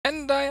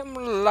And I am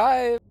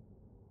live.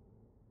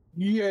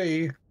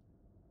 Yay.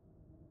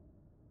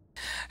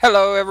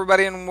 Hello,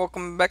 everybody, and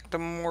welcome back to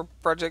more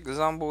Project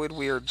Zomboid.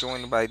 We are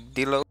joined by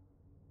Dilo.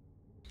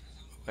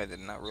 I did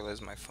not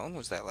realize my phone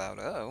was that loud.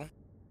 Oh.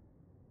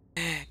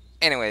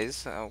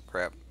 Anyways, oh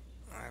crap.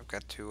 I've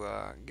got to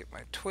get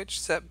my Twitch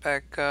set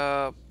back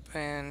up.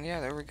 And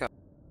yeah, there we go.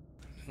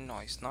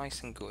 Nice,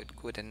 nice and good.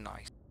 Good and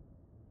nice.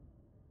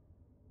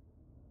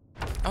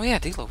 Oh yeah,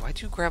 Dilo,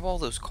 why'd you grab all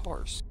those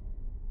cars?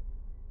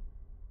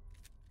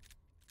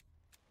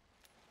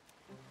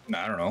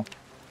 I don't know.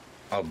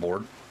 I was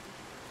bored.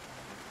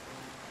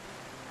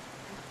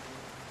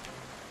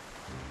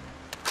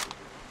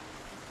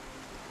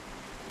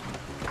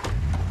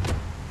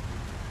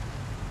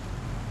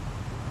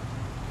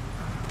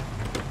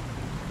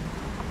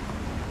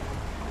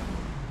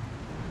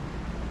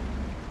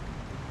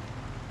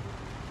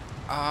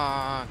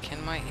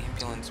 Can my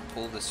ambulance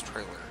pull this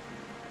trailer?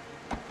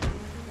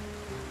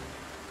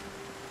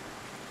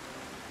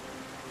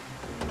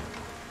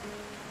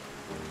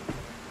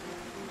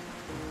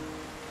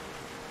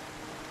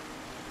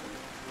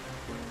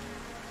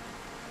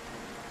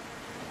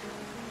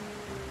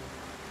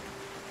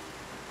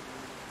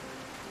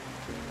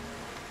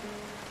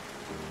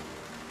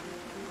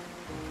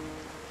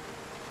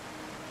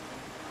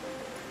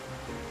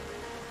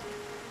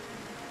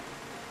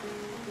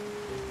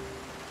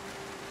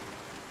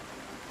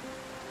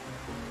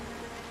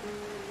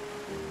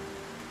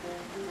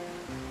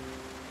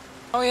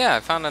 Oh yeah, I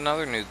found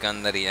another new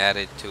gun that he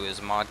added to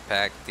his mod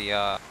pack, the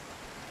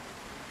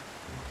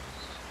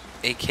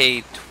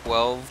AK-12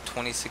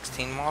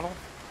 2016 model.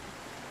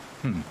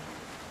 Hmm.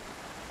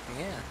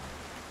 Yeah.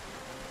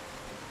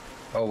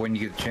 Oh, when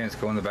you get a chance,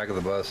 go in the back of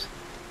the bus.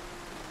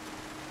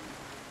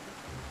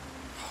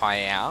 Oh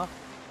yeah?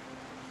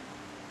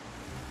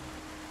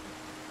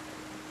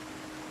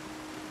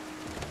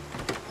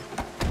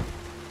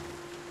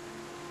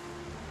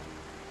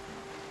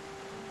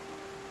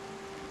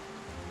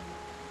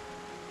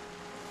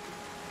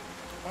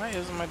 Why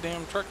isn't my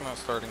damn truck not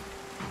starting?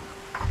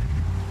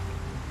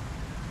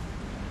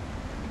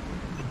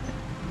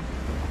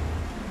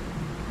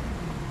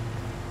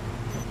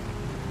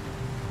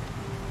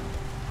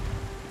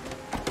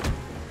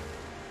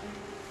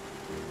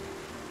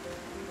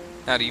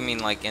 Now, do you mean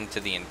like into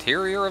the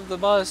interior of the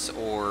bus,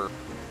 or?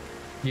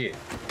 Yeah.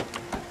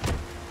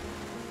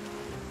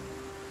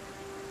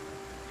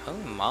 Oh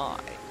my.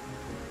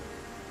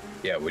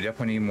 Yeah, we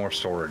definitely need more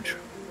storage.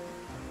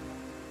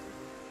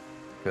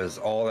 Because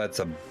all that's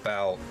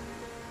about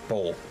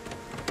full.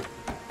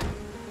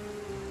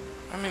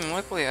 I mean,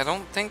 luckily, I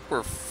don't think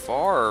we're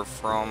far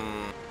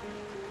from...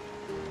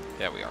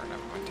 Yeah, we are.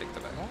 Never mind. Take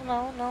the back. Oh,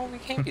 no, no, we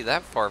can't be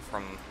that far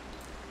from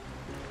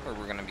where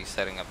we're going to be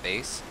setting up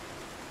base.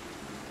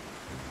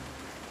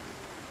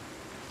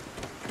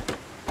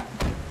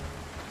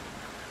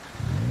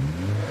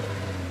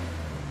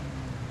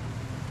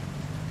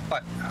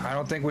 But I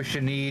don't think we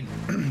should need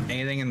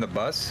anything in the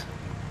bus.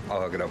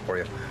 I'll hook it up for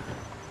you.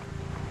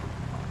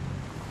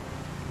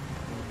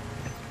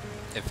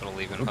 If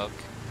it'll even hook.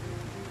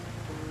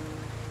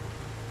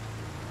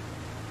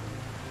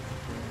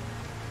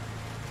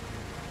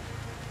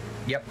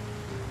 Yep.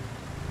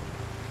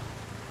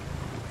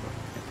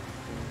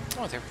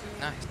 Oh, there we go.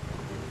 Nice.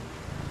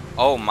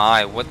 Oh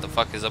my, what the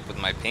fuck is up with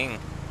my ping?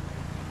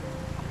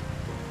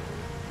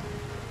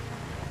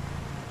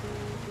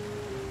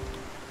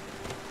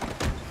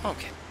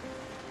 Okay.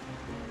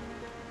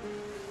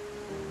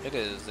 It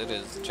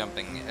is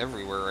jumping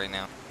everywhere right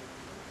now.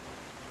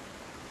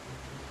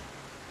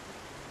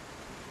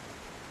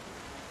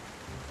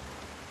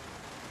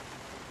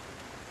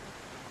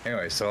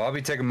 Anyway, so I'll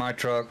be taking my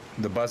truck.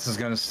 The bus is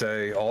going to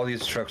stay. All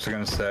these trucks are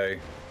going to stay.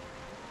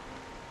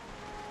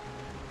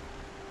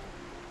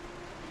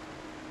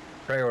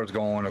 Trailer's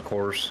going, of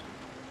course.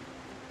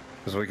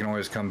 Because we can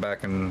always come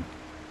back and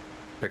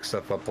pick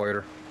stuff up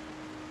later.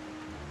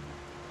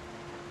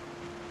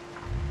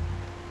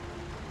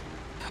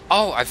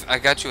 Oh, I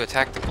got you a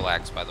tactical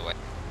axe, by the way.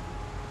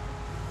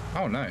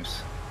 Oh,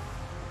 nice.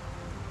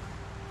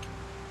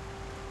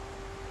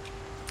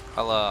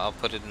 I'll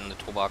put it in the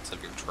toolbox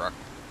of your truck.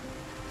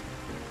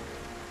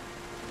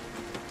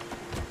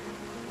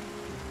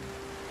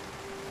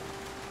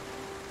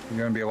 You're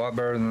going to be a lot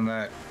better than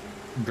that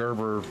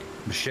Gerber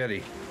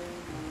machete.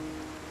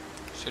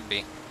 Should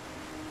be.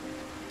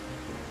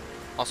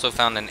 Also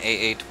found an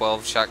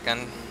AA-12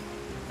 shotgun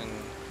and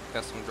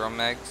got some drum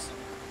mags.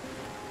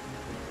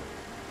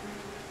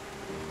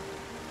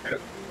 I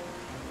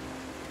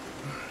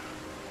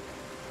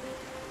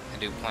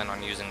do plan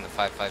on using the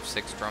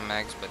 5.56 drum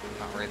mags, but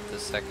not right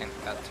this second.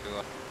 Got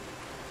to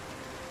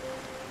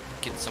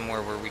get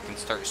somewhere where we can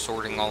start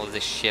sorting all of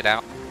this shit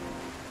out.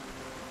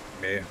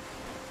 Yeah.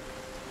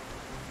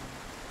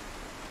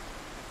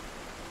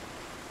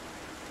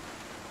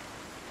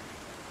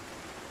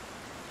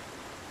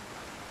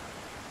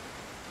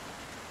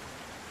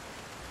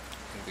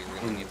 I think we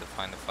really need to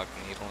find a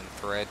fucking needle and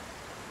thread.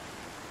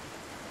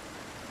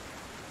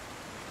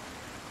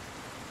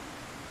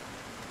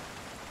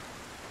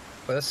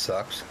 This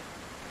sucks.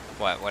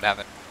 What? What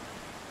happened?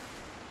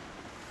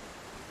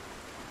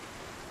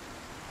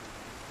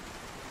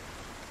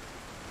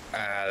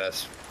 Ah,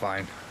 that's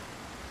fine.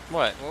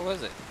 What? What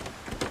was it?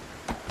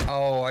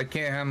 Oh, I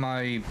can't have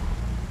my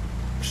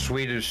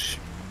Swedish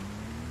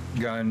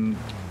gun.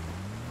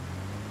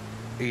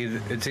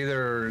 It's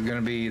either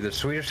gonna be the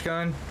Swedish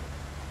gun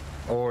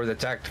or the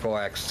tactical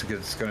axe.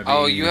 It's gonna be.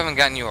 Oh, you haven't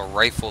gotten you a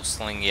rifle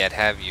sling yet,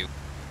 have you?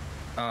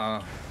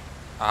 Oh,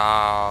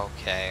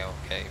 okay,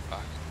 okay, fine.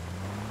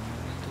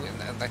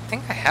 I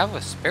think I have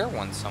a spare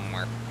one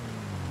somewhere.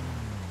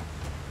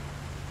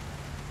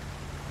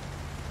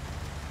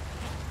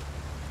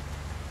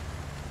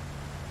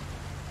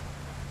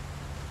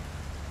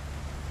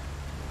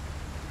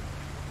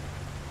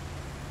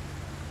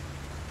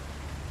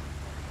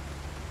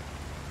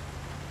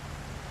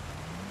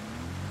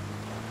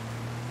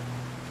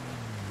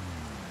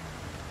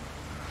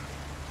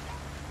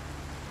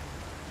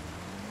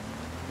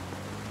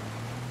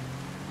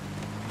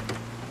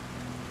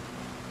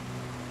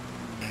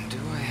 Do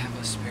I have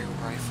a spare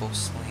rifle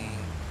sling?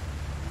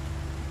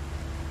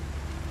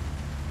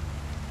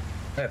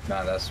 If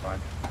not, that's fine.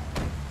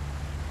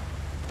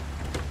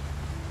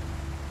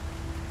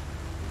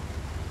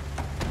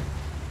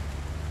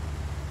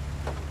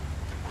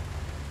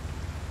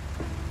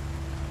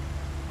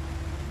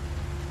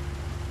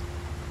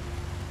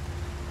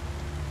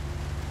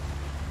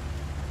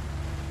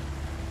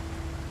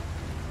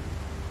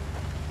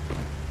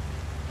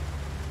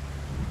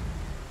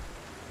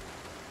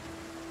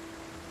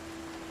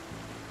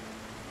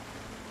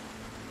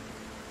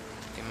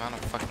 The amount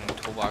of fucking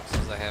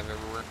toolboxes I have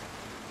everywhere.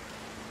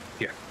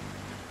 Yeah.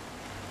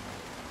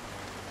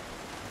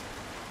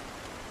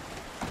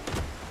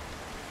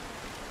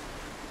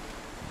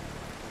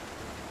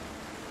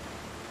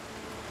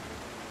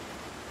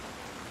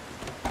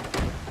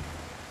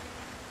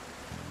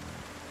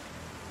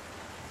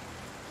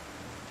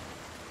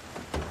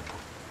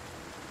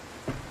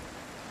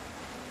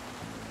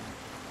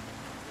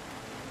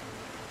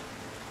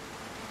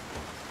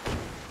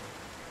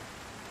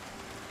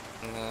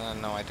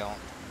 No, I don't.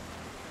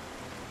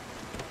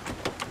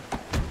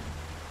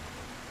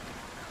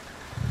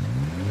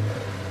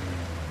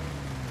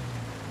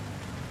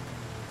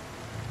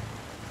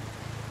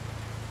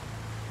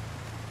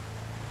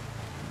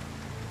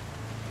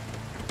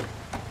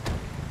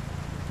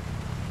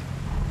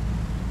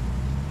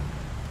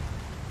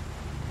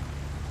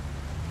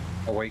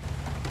 Oh wait.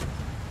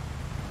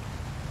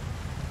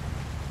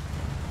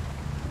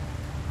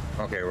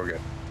 Okay, we're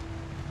good.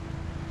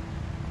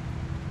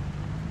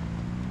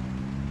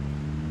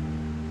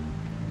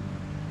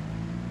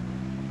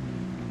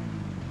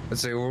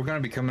 Let's see, we're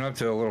gonna be coming up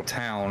to a little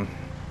town.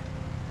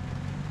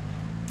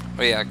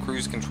 Oh yeah,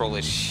 cruise control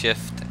is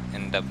shift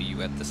and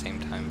W at the same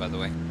time, by the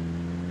way.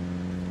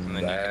 And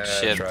then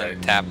That's you can shift right.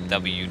 and tap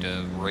W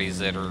to raise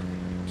it, or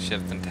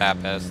shift and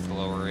tap S to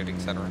lower it,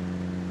 etc.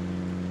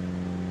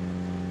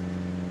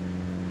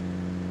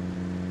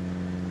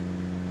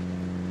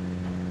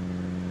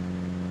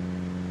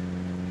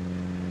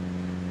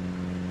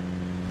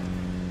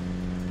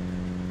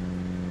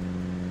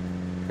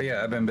 But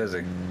yeah, I've been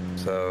busy,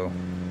 so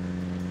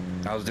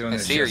I was doing I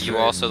this see, are you yesterday.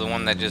 also the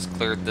one that just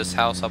cleared this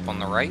house up on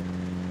the right?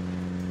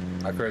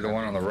 I cleared the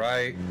one on the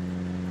right,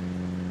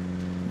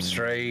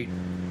 straight.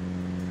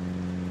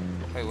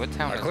 Wait, what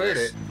town I is cleared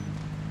this? it.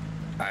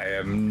 I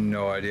have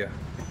no idea.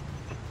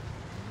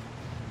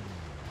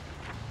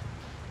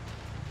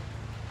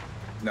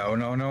 No,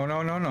 no, no,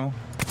 no, no, no.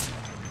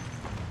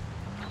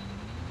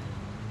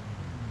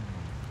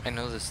 I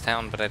know this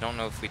town, but I don't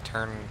know if we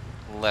turn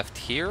left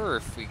here, or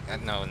if we...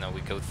 no,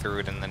 we go through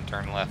it and then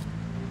turn left.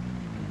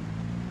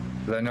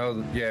 But I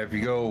know, yeah, if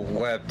you go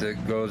left,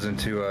 it goes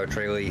into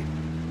Tralee.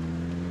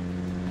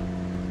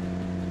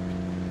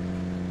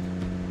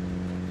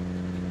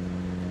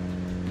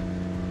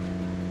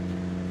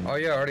 Oh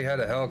yeah, I already had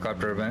a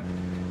helicopter event.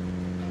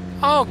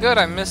 Oh, good,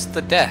 I missed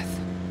the death.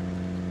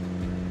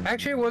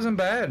 Actually, it wasn't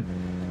bad.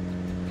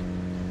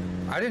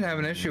 I didn't have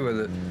an issue with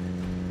it.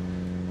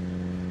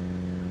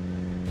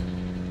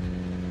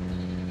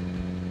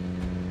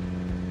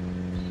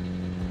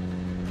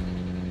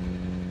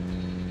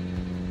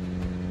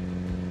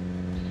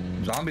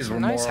 Zombies were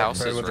Nice more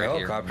houses afraid with the right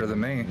here. helicopter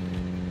than me.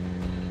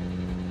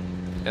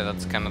 Yeah,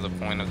 that's kind of the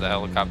point of the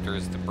helicopter,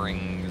 is to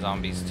bring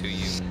zombies to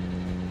you.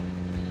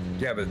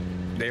 Yeah, but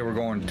they were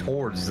going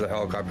towards the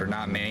helicopter,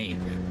 not me.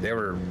 They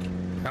were...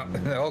 The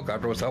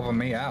helicopter was helping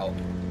me out.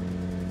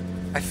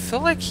 I feel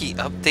like he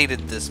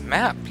updated this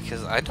map,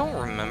 because I don't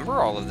remember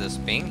all of this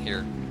being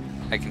here.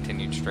 I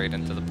continued straight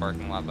into the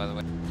parking lot, by the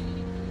way.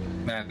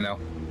 Nah, no.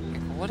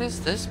 Like, what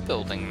is this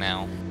building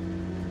now?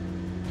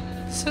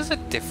 This is a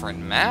different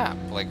map,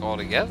 like,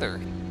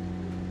 altogether.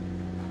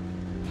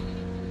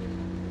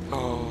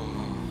 Oh,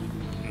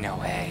 no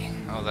way.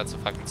 Oh, that's a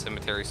fucking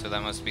cemetery, so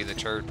that must be the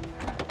church.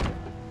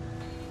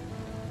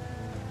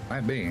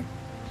 Might be.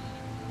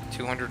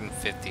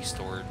 250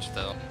 storage,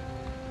 though.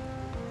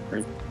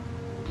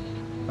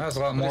 That's a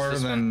lot What is more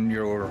this than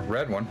your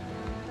red one.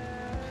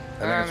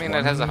 I think I it's mean,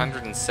 it has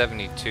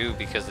 172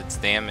 because it's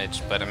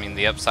damaged, but I mean,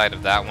 the upside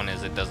of that one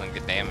is it doesn't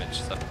get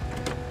damaged, so.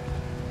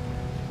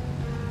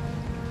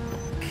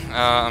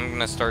 I'm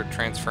gonna start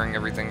transferring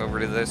everything over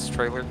to this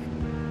trailer.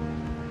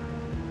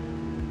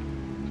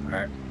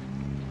 Alright.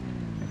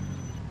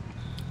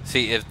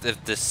 See,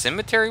 if the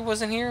cemetery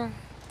wasn't here,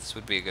 this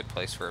would be a good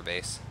place for a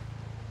base.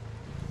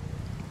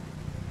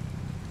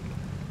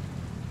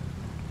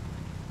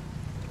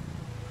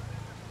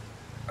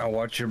 I'll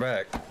watch your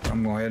back.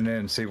 I'm going to head in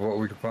and see what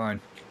we can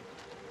find.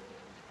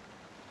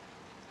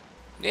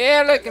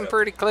 Yeah, looking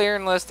pretty clear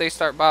unless they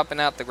start bopping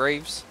out the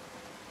graves.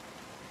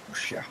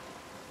 Yeah.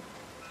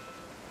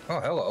 Oh,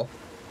 hello.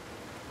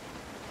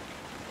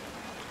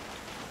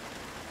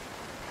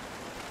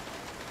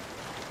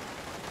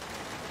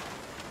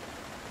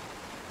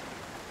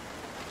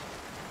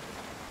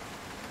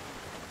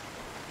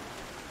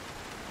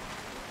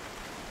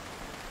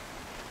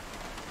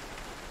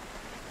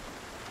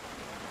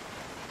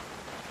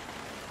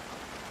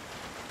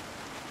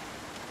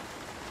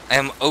 I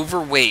am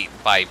overweight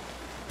by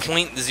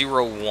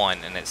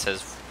 0.01 and it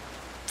says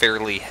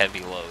fairly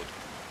heavy load.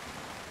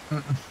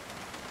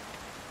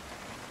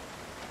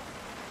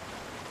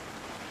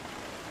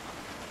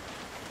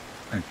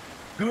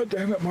 God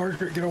damn it,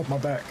 Margaret, get off my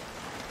back.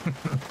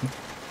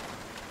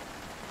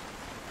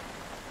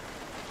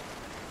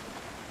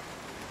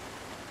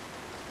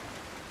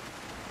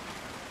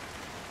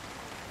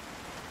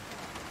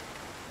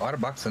 A lot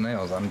of box of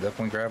nails. I'm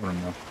definitely grabbing them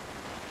though.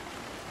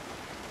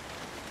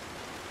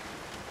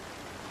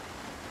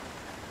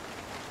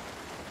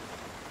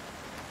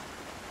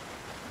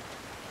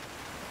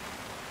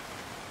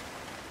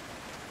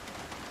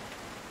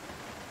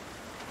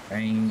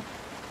 Dang.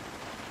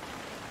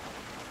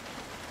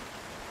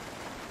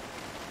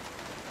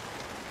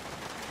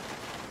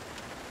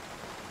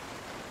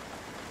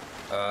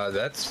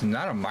 That's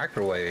not a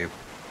microwave.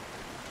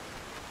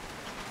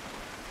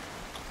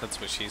 That's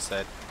what she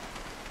said.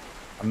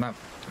 I'm not.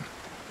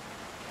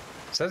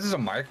 It says it's a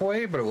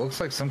microwave, but it looks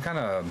like some kind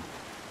of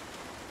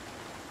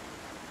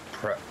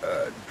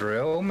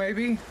drill,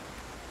 maybe.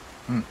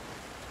 Hmm.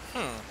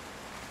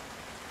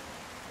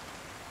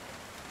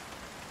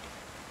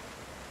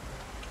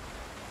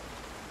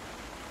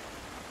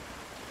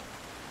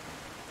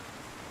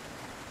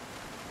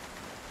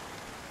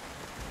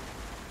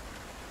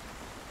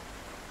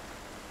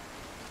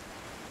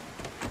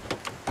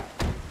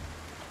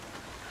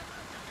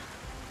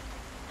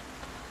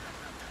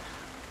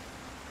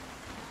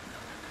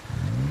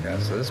 Yeah,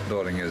 so this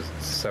building is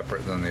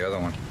separate than the other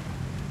one.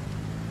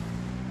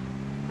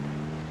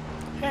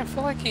 Yeah, I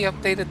feel like he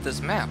updated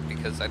this map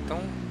because I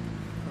don't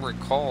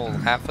recall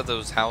half of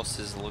those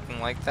houses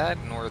looking like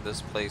that, nor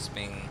this place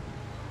being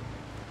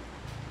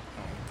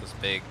this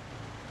big.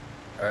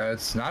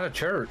 It's not a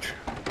church.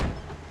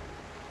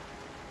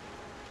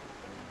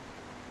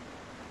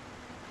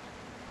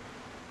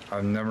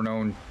 I've never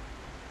known.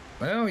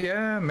 Well,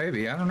 yeah,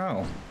 maybe. I don't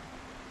know.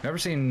 Never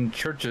seen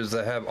churches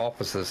that have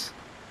offices.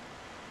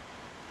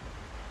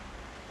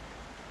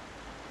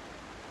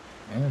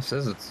 Yeah, it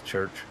says it's a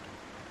church.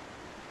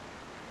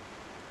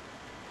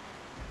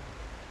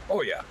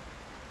 Oh, yeah.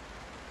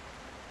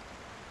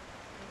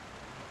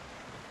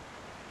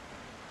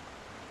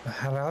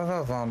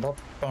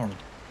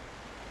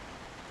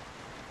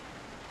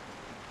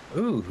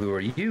 Ooh, who are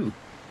you?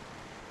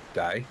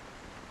 Die.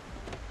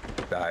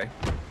 Die.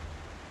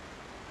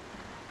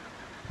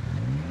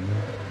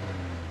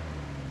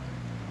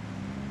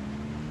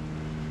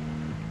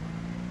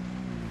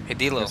 Hey,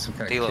 Dilo, Some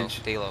kind of Dilo,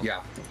 kitchen. Dilo.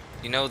 Yeah.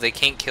 You know they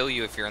can't kill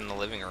you if you're in the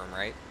living room,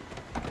 right?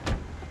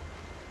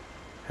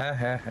 Ha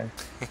ha ha.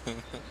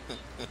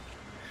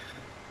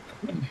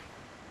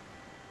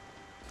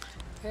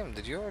 Damn,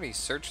 did you already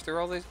search through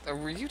all these?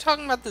 Were you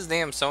talking about this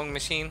damn sewing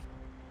machine?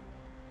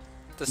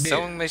 The Yeah.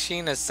 sewing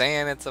machine is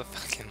saying it's a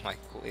fucking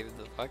microwave.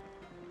 The fuck?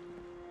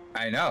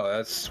 I know,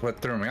 that's what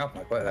threw me off.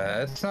 Like, what?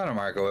 It's not a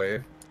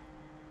microwave.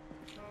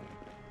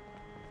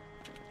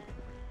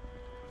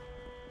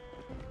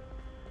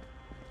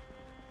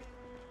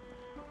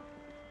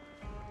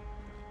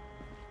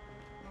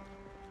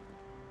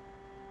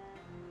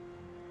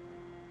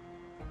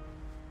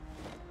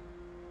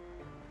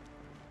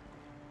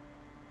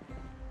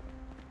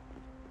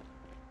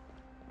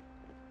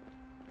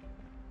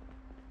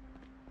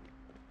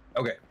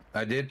 Okay,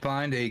 I did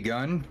find a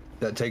gun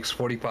that takes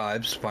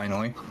 45s,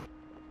 finally.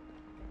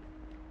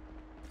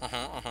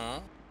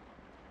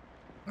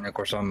 And of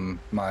course,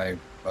 my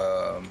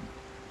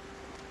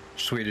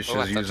Swedish Oh,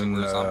 I is thought you using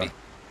were a zombie.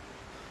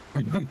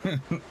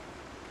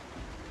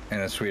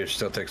 and the Swedish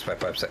still takes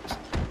 5.56.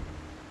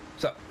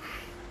 So,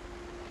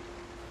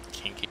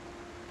 Kinky.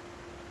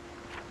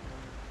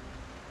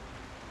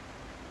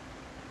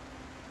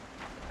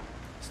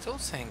 Still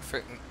saying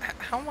for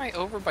how am I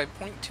over by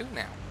 0.2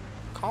 now?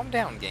 Calm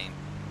down, game.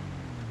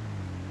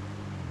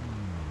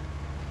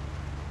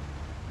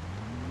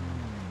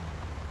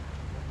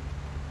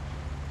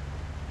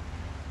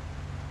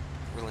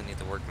 Really need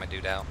to work my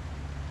dude out.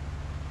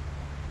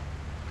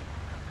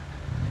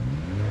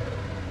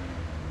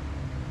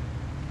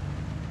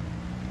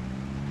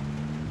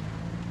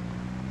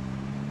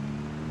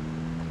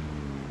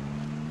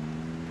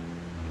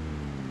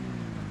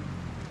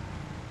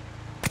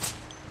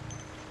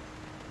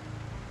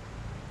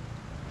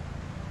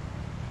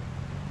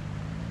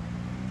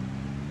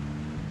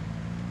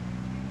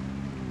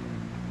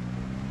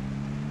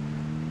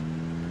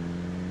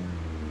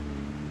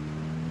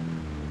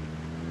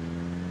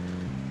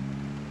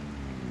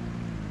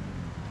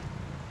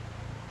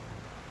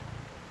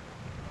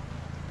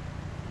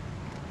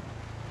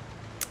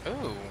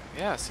 Oh,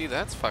 yeah, see,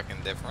 that's fucking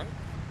different.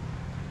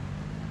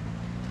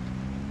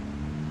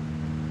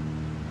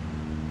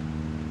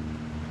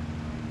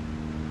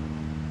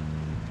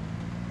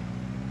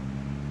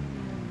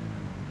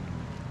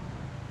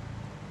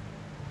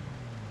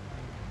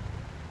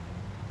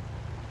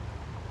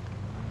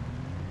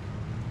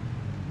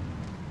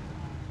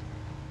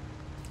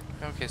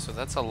 Okay, so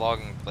that's a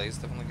logging place.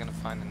 Definitely gonna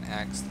find an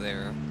axe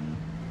there.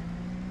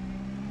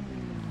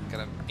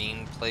 Got a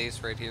bean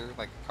place right here,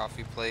 like a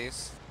coffee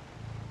place.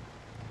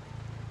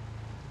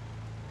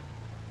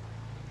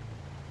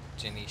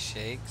 Jenny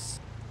shakes.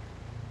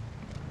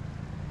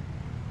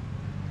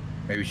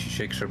 Maybe she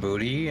shakes her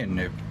booty, and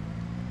if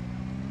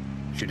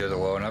she does it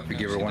low enough, you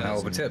give her one hell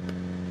of a tip.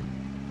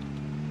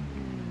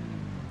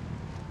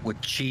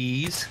 With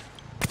cheese.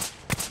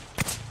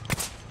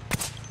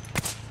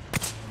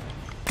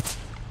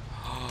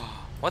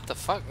 What the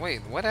fuck?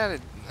 Wait, what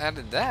added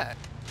that?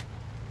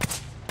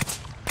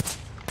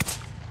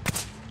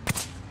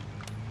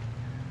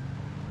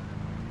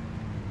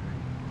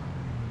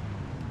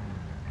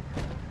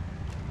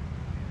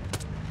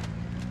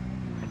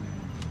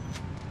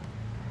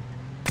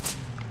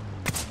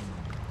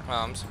 Well,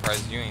 I'm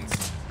surprised you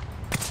ain't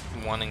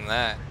wanting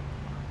that.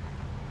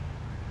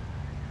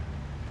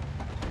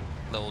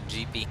 Little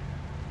jeepy.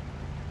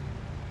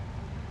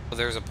 Well,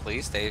 there's a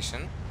police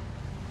station.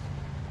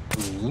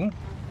 Ooh.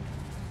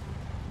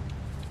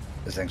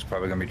 This thing's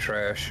probably gonna be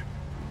trash.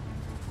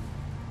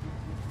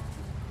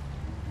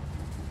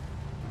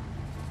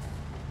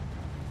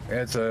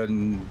 It's a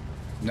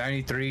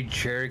 93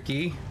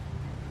 Cherokee.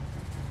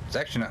 It's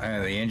actually not,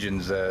 the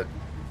engine's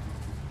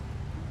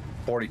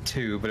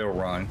 42, but it'll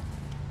run.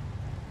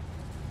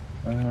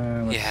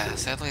 Yeah,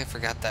 sadly I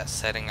forgot that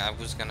setting. I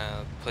was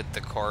gonna put the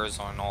cars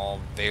on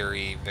all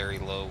very, very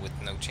low with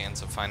no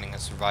chance of finding a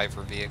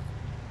survivor vehicle.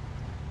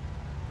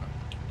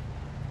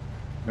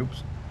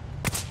 Oops.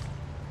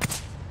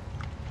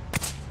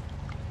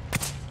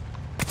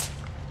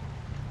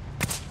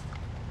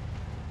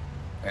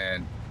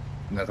 And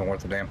nothing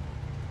worth a damn.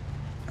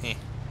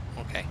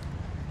 Okay.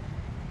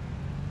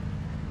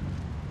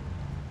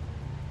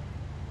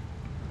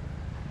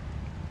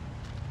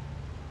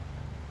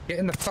 Get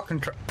in the fucking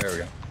truck. There we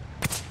go.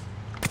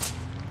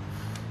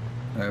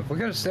 If we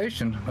got a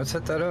station, let's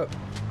hit that up.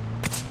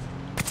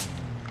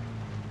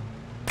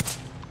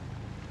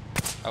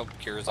 Oh,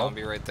 Kira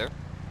zombie right there.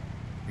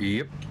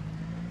 Yep.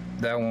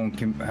 That one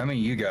can, how many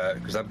you got?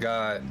 Because I've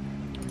got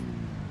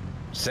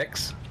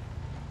 6.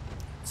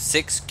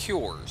 6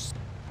 cures.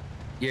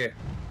 Yeah.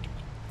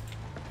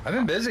 I've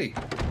been busy.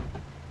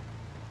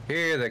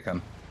 Here they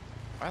come.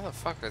 Why the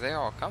fuck are they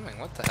all coming?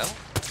 What the hell?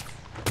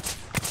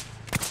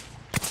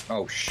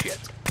 Oh shit.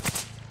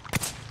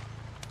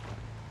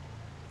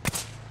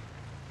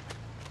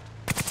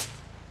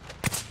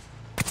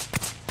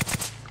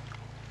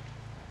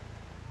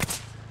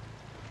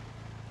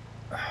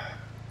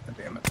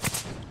 Damn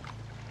it.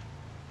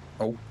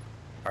 Oh,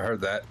 I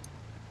heard that.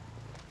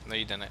 No,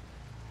 you didn't.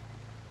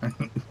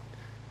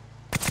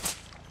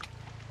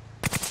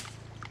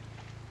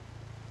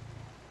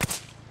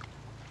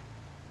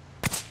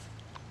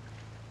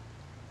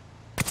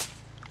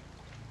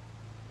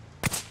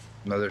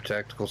 Another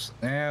tactical.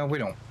 Yeah, we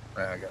don't.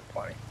 I got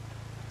plenty.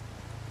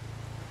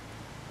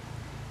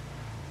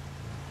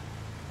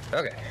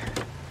 Okay.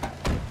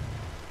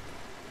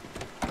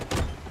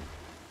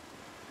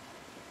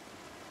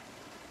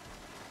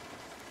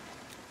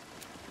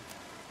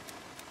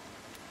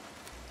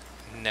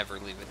 Never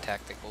leave a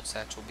tactical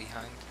satchel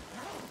behind.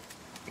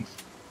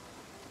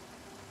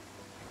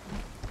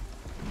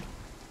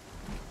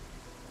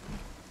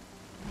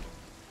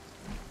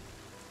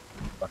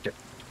 Fuck it.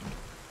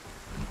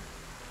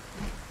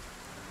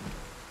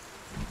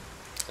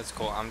 That's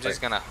cool. I'm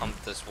just gonna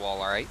hump this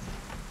wall, alright?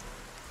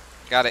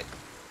 Got it.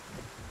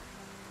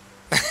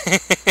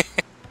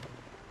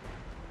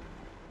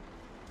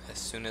 As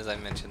soon as I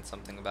mentioned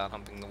something about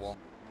humping the wall.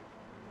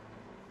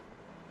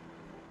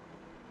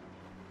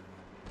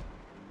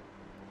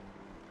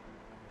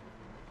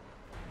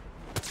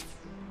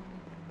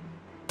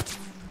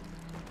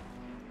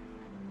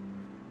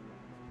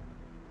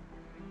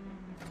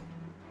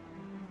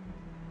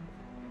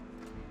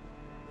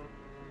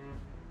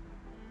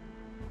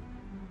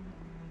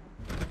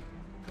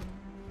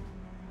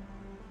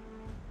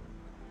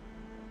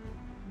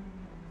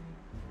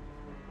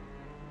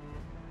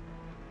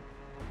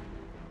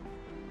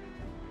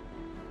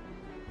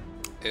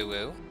 Ooh,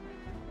 ooh.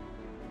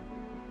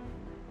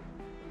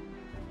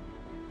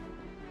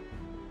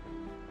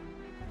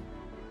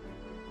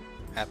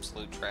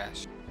 Absolute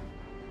trash.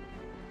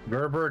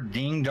 Gerber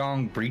Ding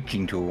Dong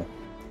breaching tool.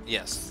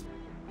 Yes.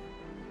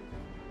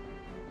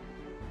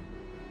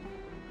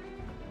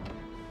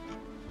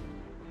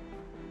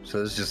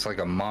 So this is just like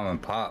a mom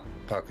and pop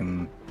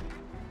fucking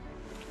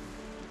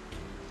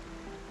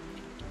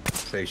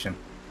station.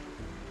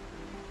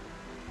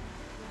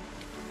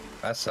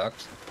 That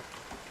sucks.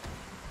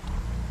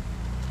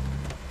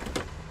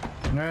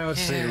 Alright,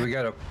 let's see. We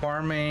got a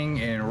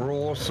farming and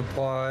rural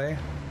supply.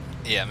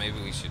 Yeah,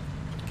 maybe we should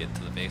get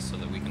to the base so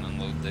that we can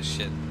unload this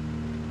shit.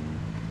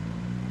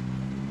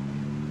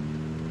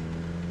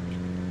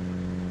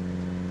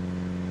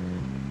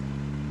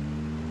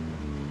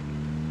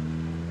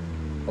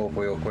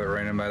 Hopefully it'll quit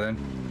raining by then.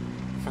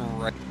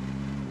 Right.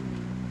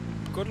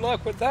 Good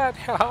luck with that,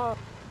 haha.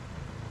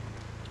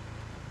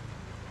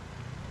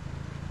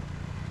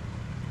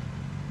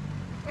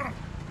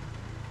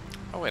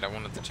 Oh wait, I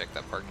wanted to check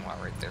that parking lot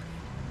right there.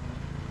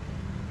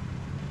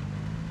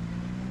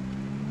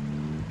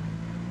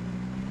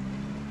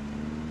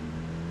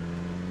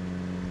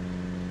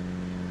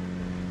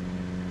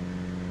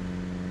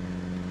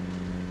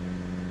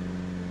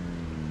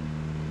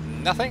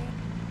 Nothing.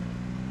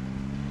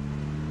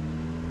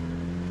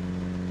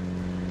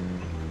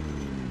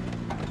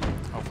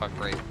 Oh fuck,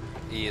 right.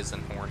 E is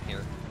in horn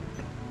here.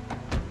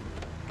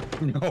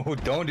 No,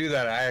 don't do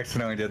that. I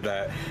accidentally did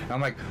that. I'm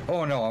like,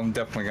 oh no, I'm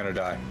definitely gonna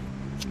die.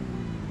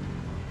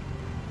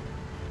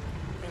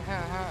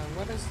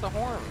 What is the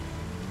horn?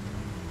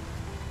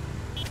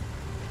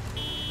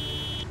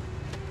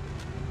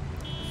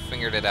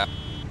 Fingered it out.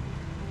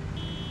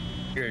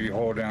 Here, you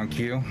hold down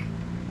Q.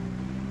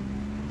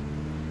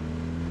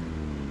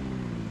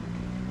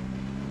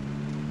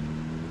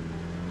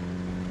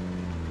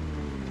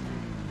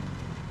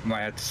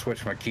 Might have to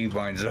switch my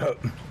keybinds up.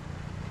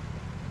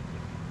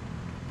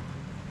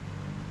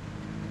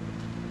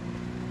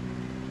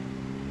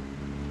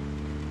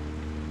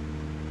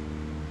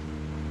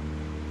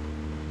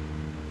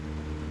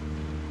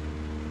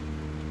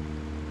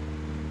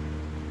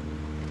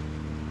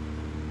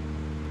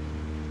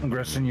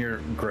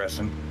 You're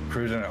cruising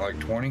at like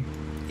 20?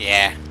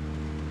 Yeah.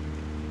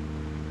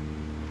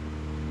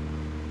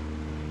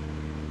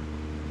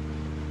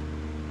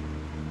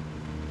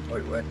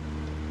 Wait, what?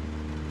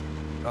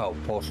 Oh,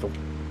 postal.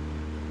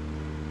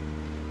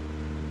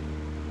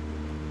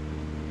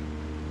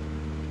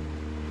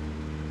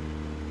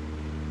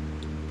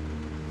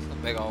 It's a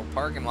big old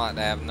parking lot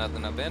to have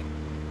nothing up in.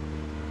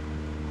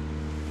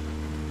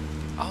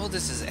 Oh,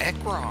 this is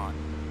Ekron.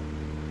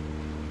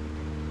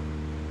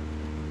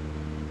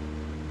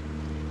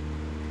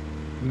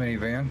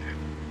 Minivan.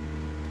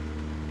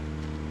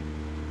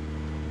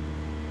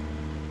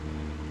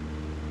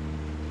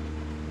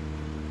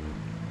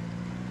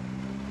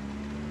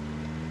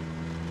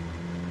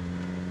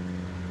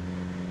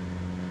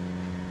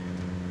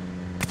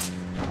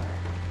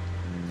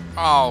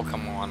 Oh,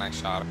 come on, I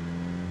shot him.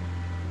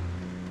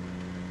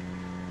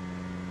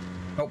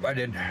 Nope, I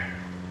did.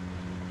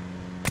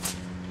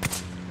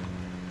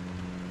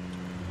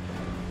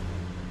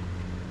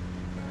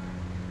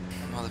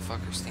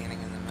 Motherfuckers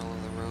standing in the middle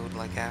of the road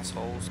like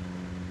assholes.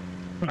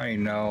 I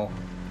know.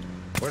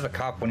 Where's a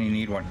cop when you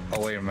need one?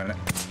 Oh, wait a minute.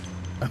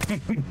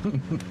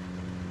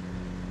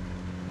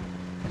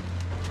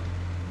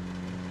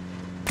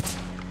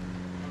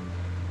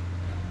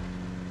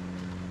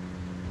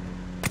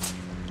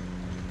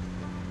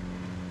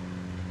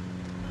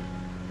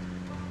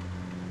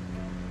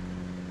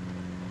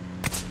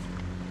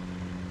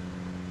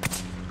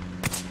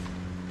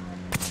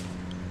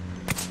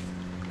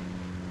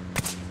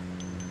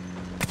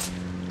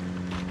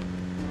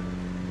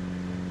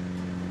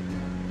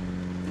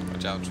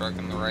 Watch out, truck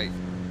on the right.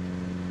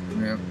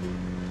 Yep.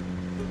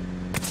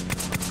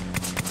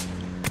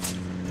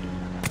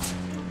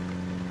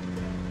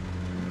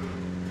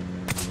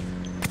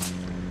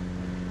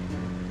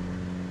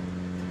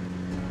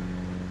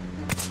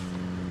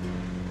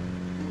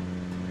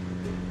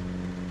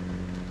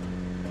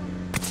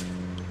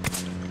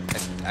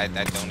 I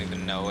don't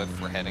even know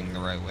if we're heading the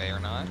right way or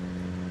not,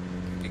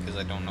 because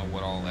I don't know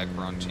what all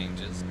Ekron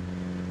changes.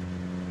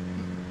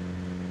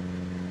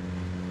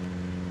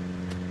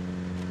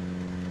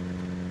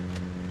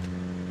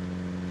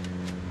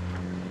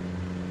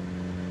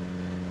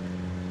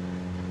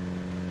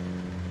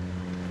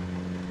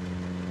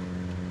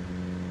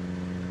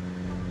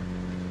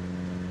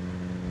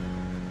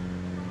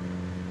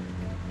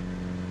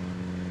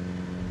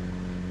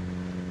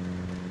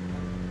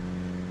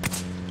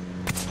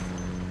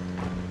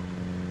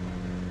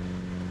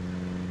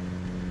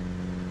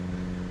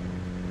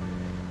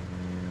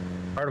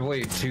 Hard to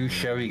believe 2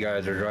 Chevy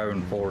guys are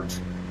driving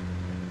Fords.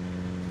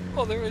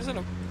 Well, there isn't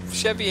a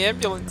Chevy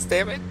ambulance,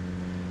 damn it.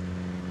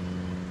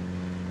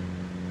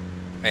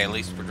 Hey, at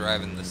least we're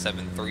driving the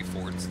 7.3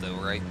 Fords though,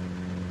 right?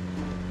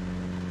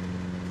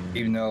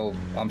 Even though,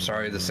 I'm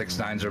sorry, the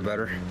 6.9s are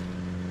better.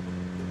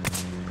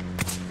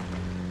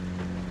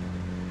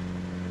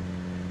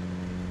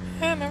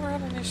 I never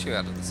had an issue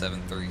out of the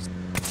 7.3s.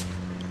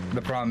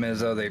 The problem is,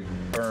 though, they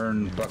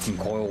burn fucking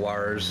coil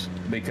wires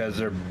because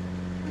they're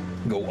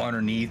go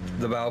underneath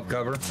the valve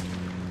cover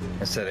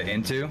instead of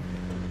into,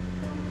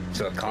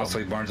 so it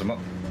constantly burns them up.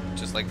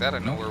 Just like that, I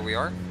know where we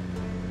are.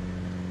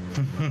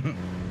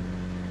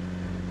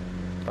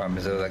 Problem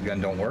is, though, that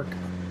gun don't work.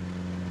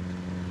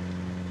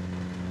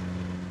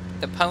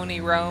 The Pony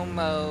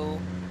Romo.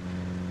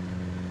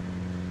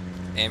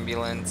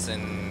 Ambulance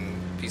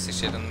and piece of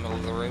shit in the middle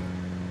of the road.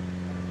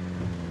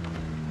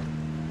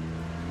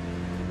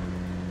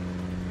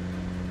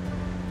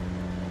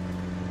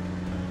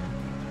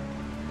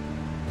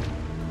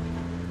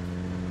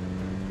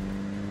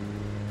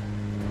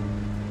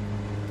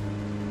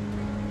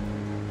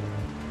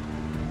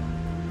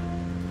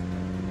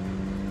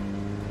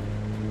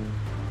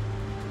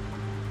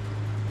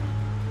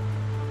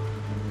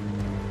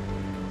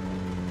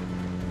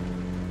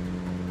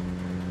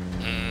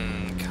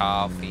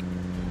 coffee.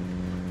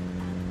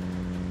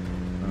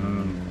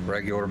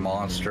 Regular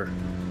monster.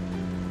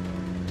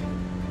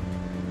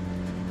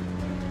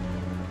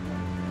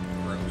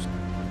 Gross.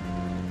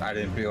 I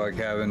didn't feel like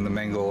having the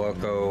mango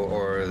loco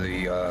or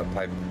the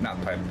not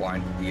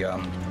pipeline. The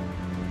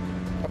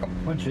what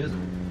punch is it?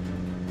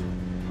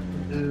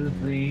 It is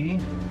the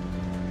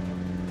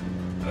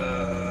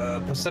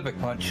Pacific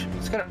Punch.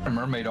 It's got a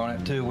mermaid on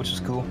it too, which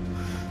is cool.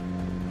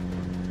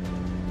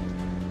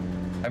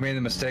 I made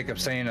the mistake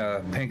of saying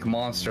a pink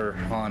monster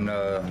on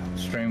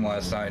stream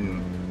last night,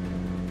 and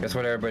guess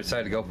what everybody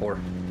decided to go for?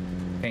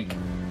 Pink.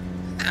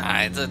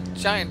 Ah, it's a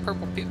giant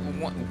purple people,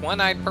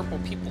 one-eyed purple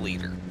people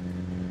eater.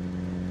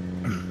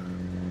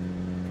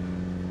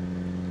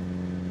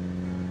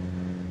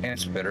 And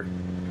spitter.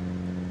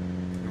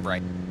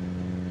 Right.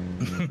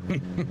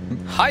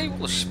 I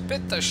will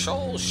spit the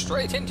shoal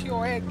straight into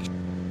your egg.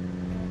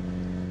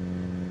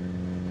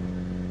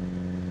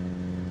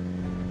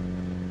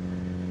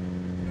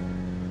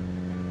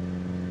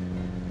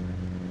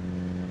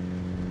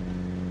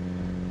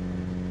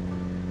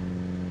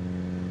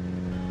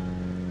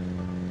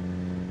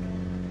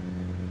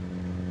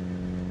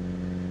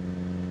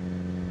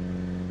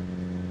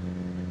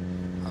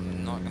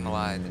 I'm not gonna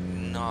lie, I did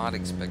not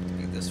expect to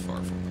be this far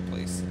from the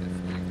place if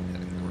we're even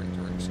heading the right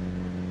direction.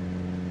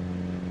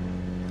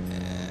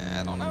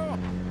 I don't know.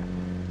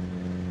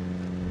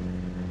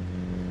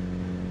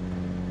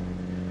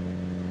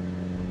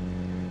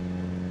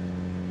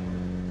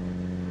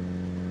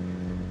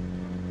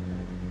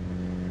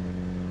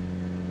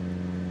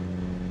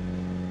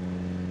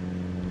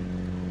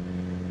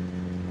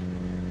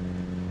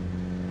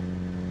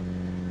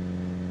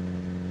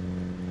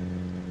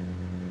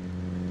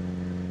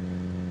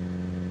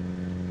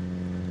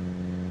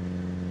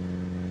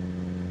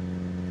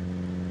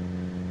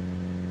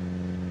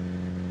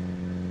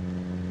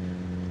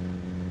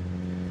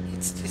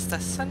 It's just a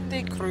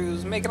Sunday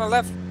cruise making a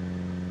left.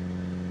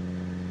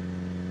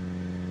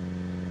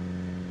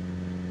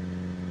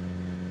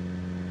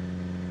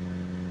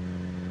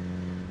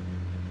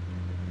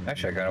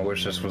 Actually, I kind of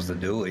wish this was the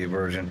dually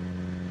version.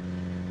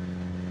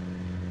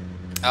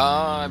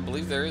 I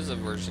believe there is a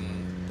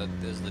version that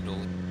is the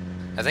dual.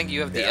 I think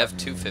you have the Yeah.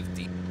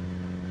 F250.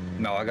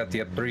 No, I got the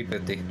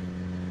F350.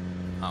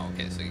 Oh,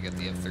 okay, so you got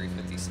the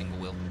F350 single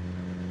wheel.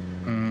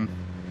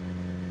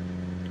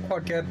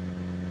 Quad cab.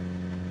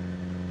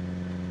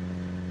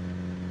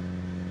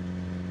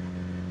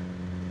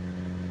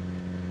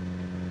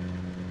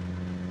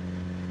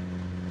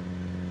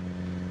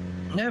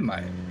 It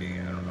might be,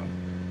 I don't know.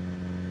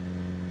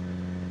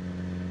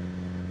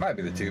 Might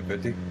be the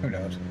 250, who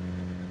knows?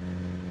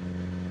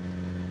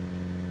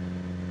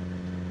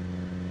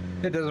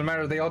 It doesn't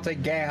matter, they all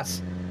take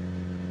gas.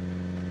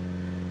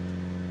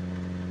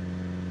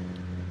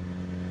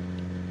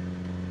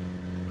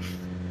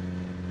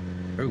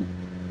 Ooh.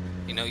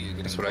 You know you're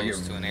getting That's what I close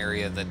hear. to an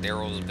area that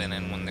Daryl's been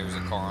in when there's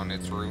a car on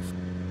its roof.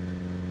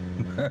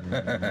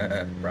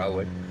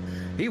 Probably.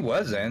 He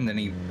was in, then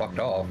he fucked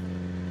off.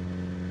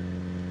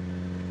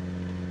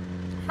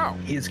 How?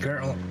 He is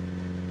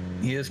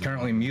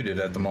currently muted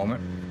at the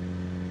moment.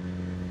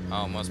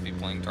 Oh, must be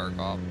playing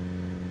Tarkov.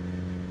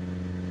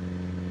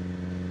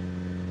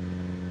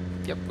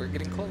 Yep, we're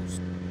getting close.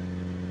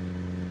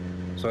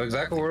 So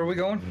exactly where are we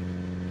going?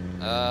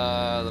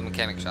 The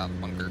mechanic shop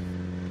bunker.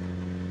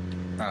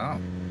 Oh.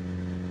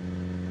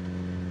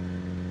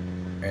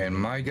 And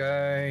my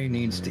guy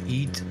needs to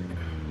eat.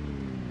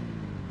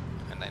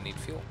 And I need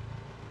fuel.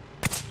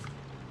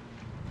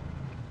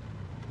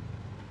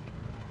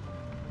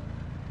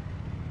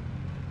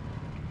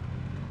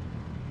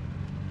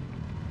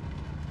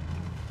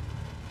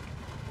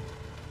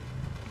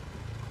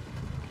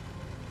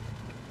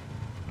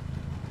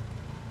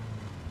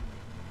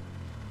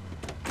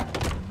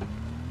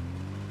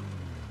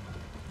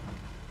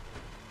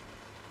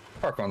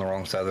 Park on the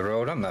wrong side of the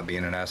road. I'm not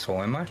being an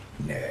asshole, am I?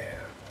 No.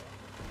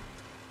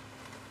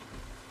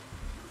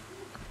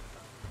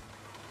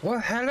 Well,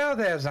 hello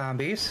there,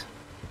 zombies.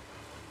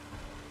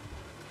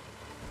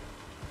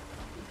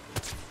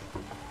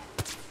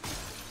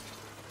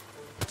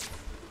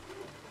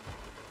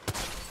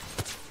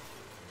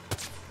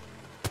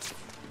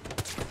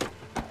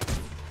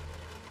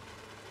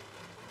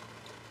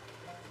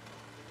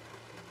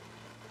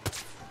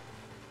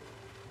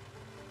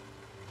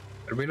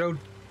 Reload.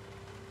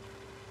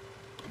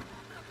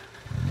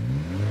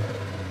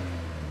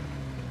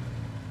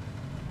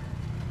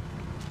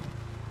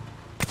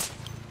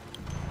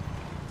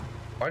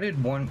 Why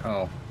did one...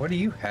 Oh, what do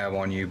you have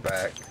on you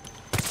back?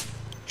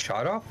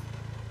 Shot off?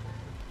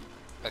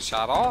 A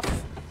shot off?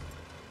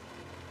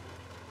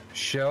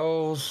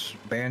 Shells,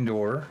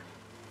 Bandor.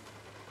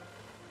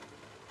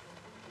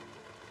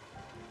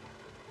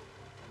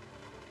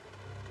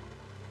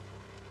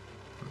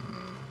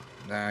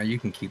 Nah, you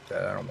can keep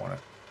that. I don't want it.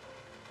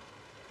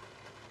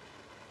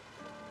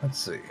 Let's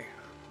see.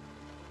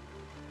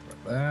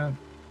 Got that.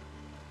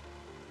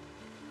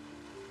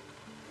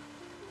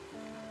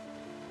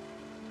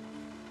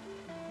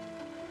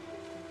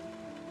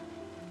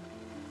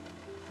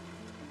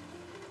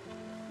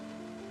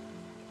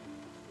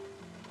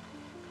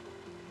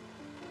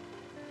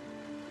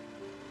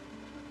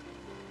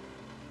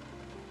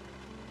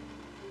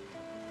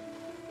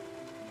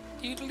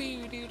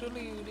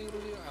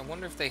 I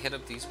wonder if they hit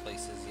up these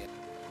places yet.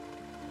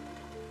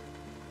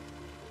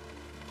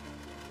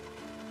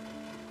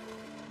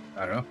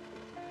 I don't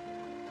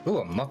know. Ooh,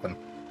 a muffin.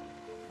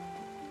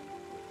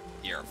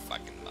 You're a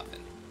fucking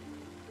muffin.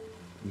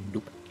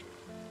 Nope.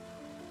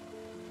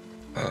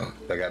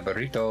 They got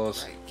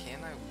burritos. Right, can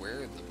I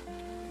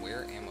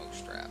wear ammo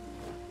strap?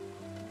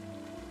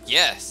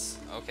 Yes!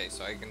 Okay,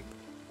 so I can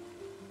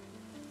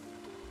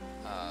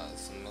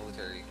some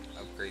military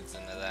upgrades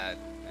into that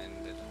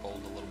and it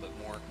hold a little bit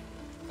more.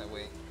 That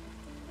way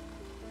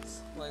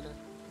it's lighter.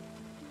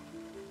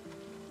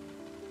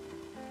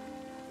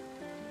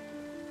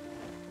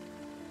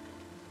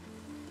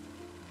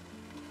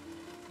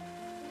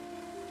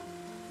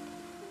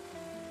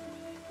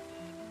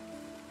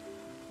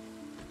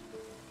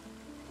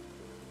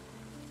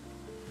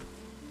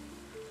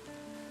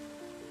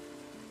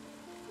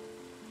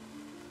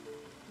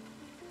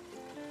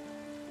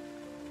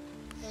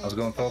 I was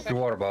going to fill up your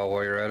water bottle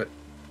while you're at it.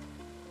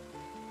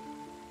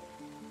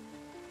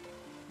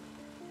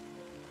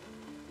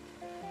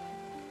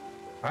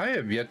 I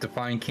have yet to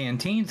find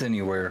canteens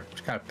anywhere,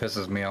 which kind of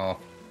pisses me off.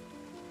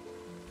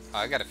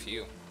 I got a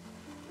few.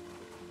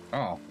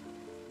 Oh.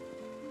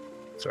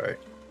 That's right.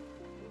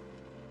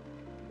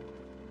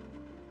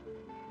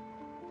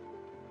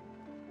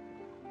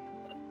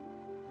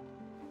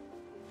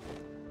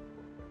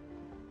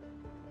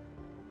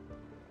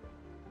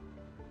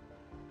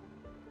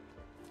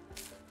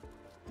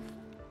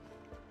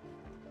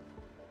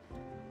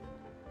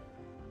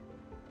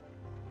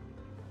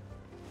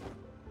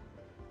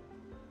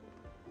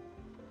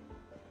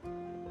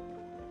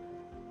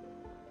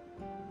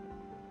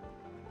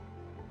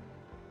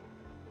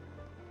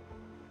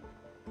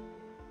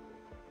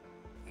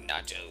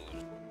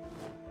 Nachos.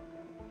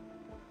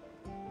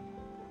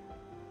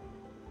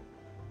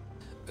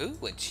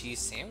 Ooh, a cheese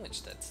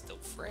sandwich that's still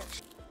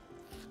fresh.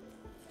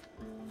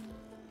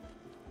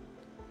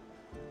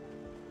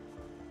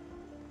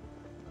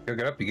 Cook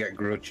it up, you got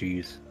grilled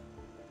cheese.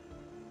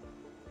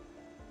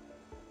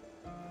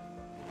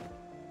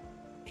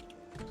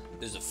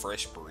 There's a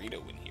fresh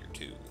burrito in here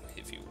too,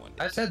 if you want.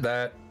 I said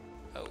that.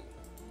 Oh.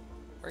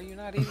 Why are you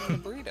not eating the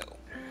burrito?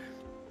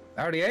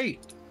 I already ate.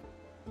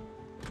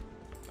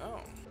 Oh.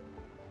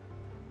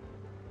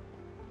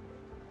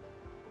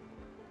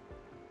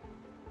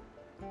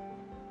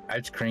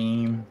 Ice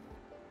cream.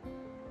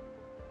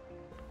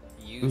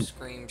 You Ooh.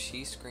 scream,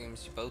 she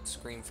screams, you both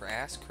scream for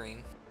ass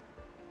cream.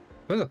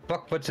 Who the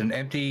fuck puts an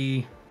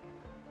empty...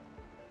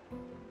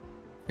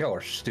 Y'all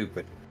are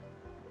stupid.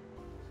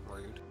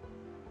 Rude.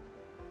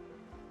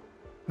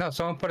 No,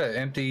 someone put an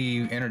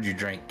empty energy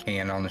drink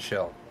can on the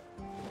shelf.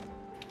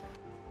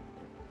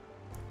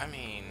 I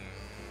mean...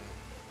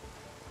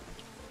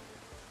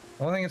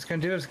 The only thing it's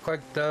gonna do is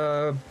collect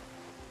the...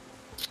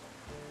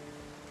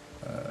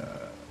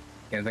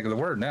 can't think of the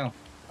word now.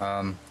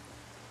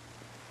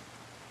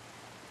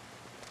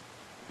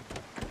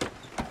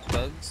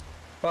 Bugs?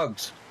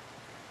 Bugs.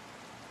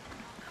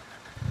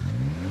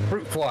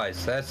 Fruit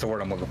flies, that's the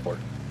word I'm looking for.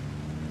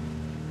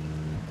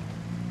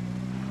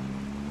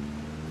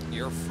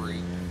 You're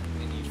fruit,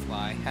 and you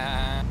fly.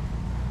 Ha!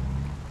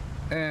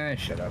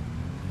 Shut up.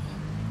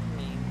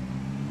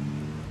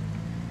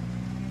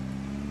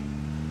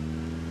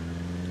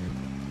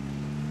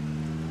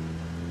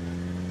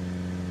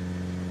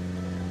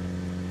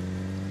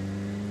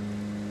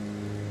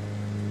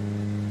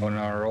 On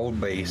our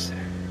old base.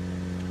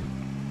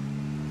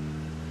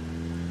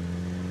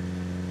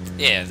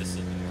 Yeah, this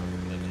isn't where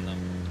we're living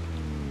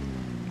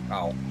though.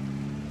 Oh.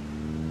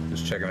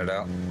 Just checking it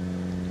out.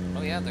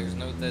 Oh yeah, there's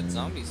no dead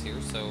zombies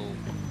here, so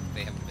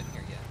they haven't been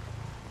here yet.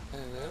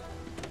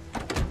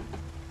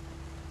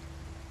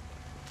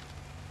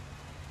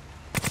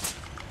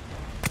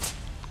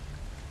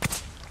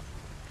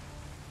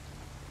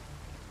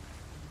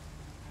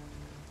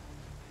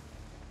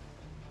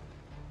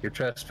 You're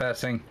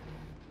trespassing.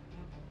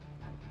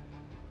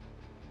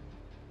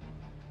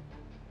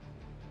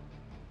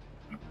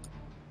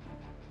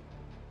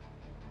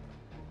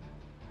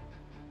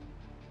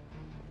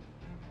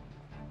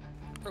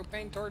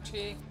 Propane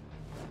torchy.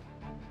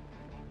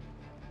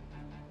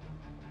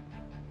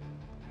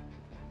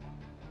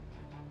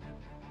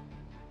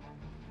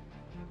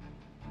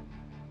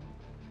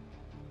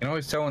 You can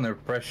always tell when they're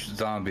fresh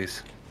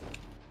zombies.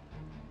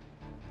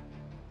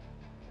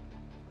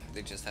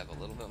 They just have a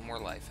little bit more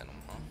life in them,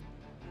 huh?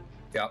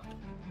 Yep.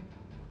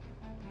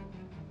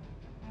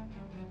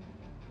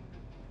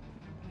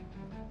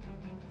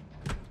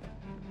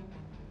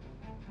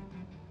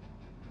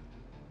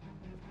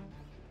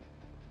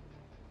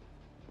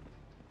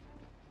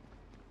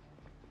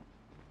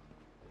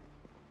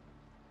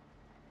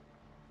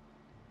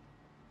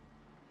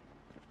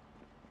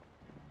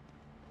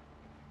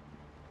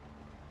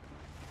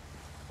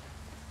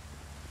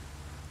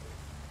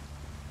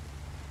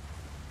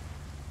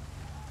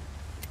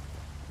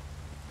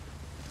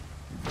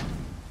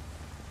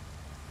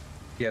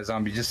 Yeah,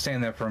 zombie, just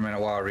stand there for a minute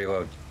while I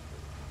reload.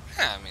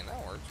 Yeah, I mean,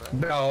 that works, right?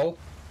 No.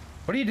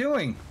 What are you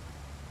doing?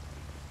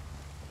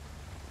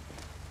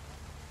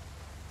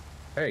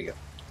 There you go.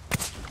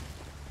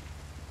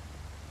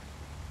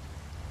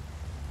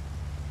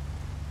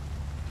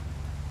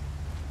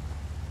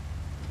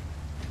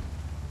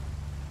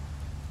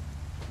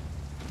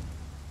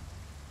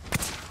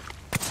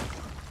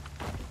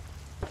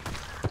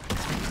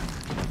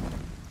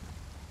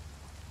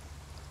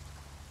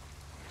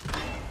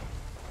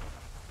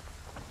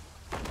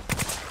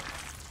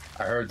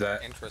 I heard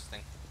that.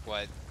 Interesting.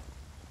 What?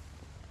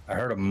 I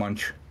heard a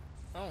munch.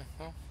 Oh,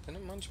 well,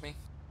 didn't munch me.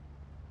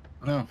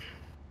 No.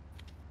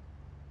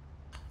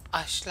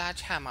 A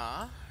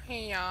sledgehammer?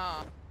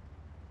 Yeah.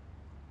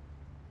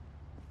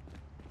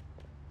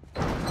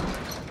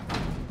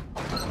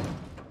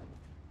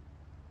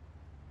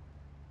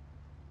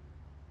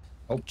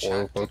 Oh,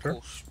 oil filter.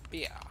 Tactical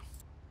spear.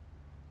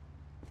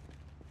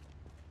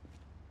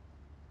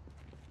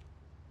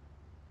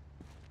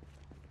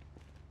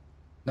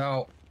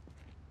 No.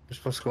 You're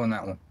supposed to go in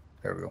that one.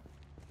 There we go.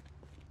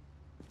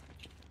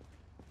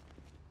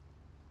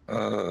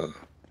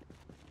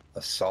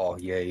 A saw,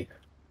 yay.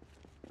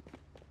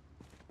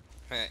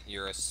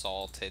 You're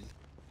assaulted.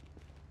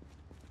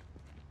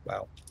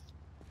 Wow.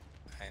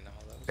 I know,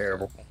 that was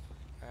Terrible. terrible.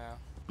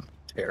 Yeah.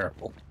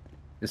 Terrible.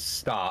 Just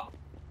stop.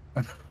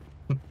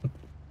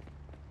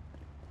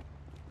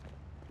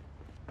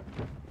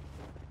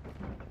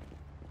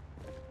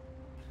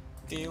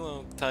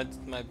 Dilo touched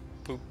my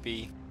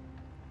poopy.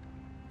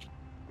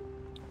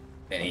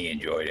 And he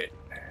enjoyed it.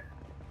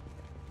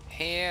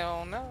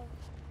 Hell no.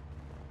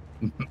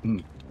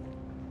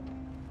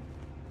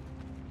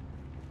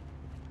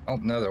 Oh,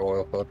 another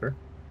oil filter.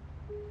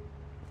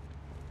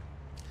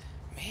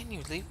 Man,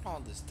 you're leaving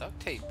all this duct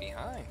tape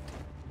behind.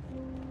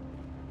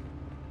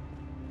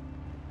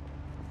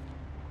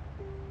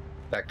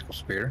 Tactical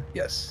spear.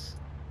 Yes.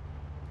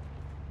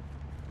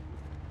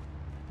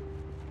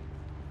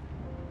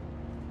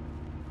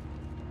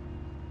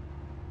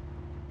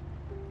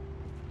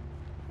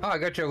 Oh, I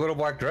got you a little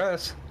black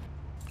dress.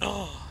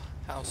 Oh,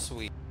 how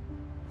sweet.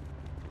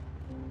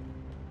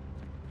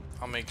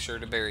 I'll make sure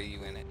to bury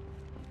you in it.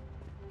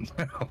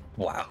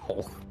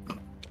 Wow.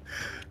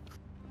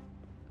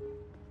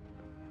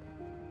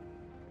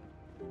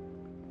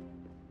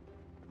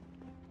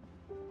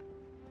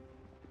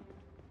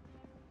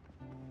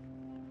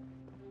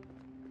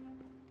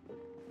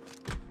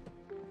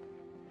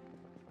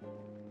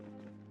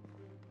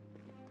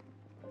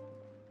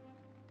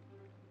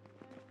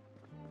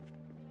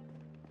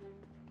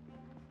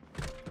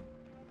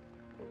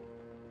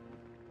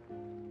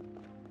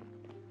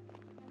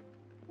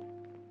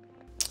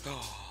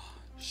 Oh,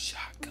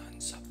 shotgun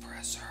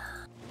suppressor.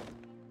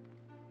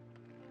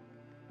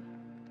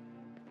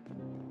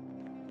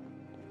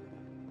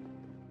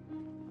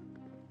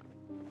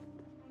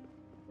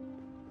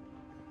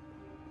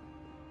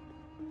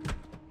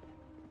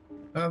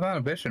 Oh, I found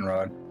a fishing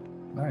rod.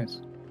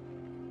 Nice.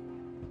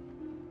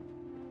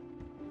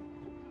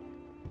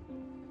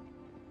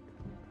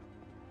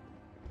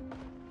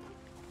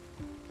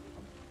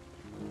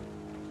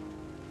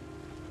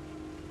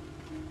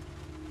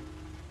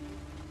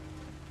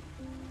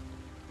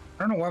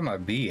 I don't know why my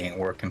bee ain't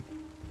working.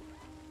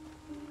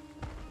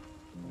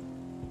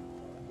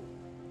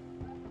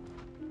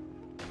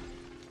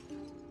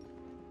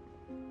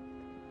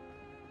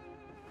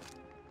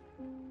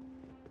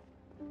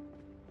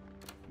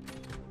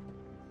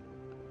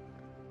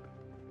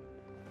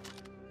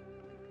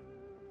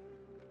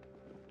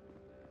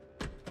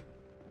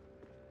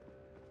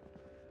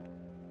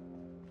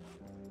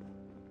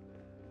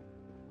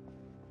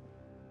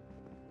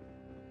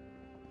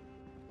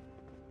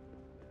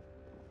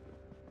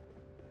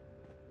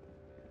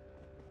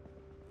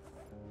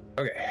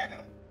 Okay.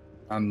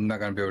 I'm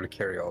not gonna be able to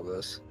carry all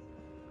this.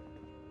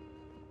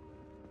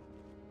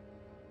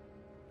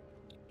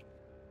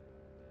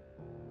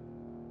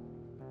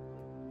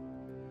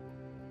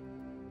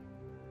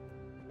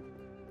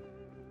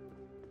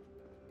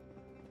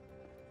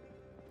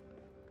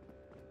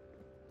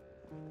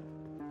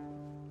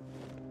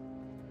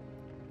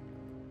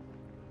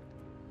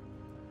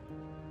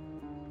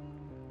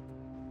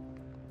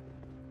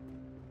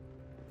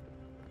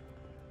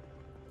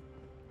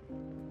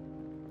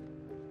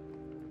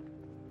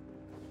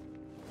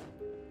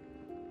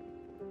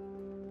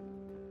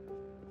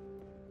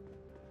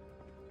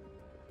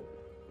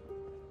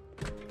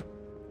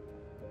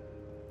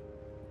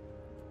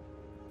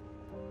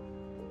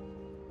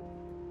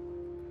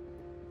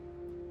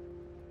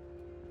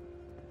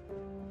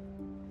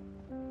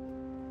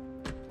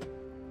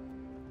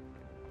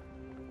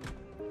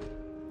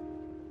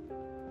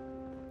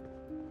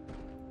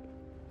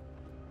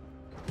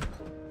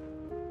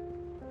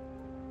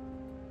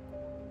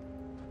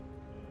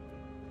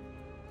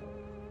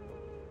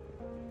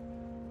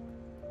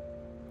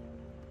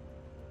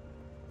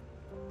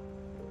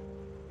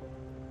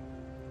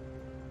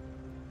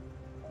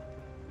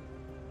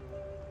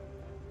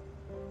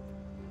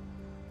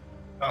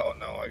 Oh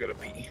no, I gotta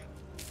pee.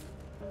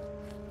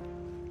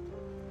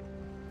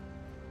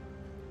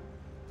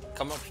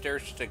 Come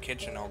upstairs to the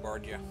kitchen, I'll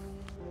guard you.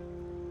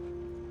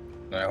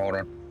 Alright, hold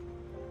on.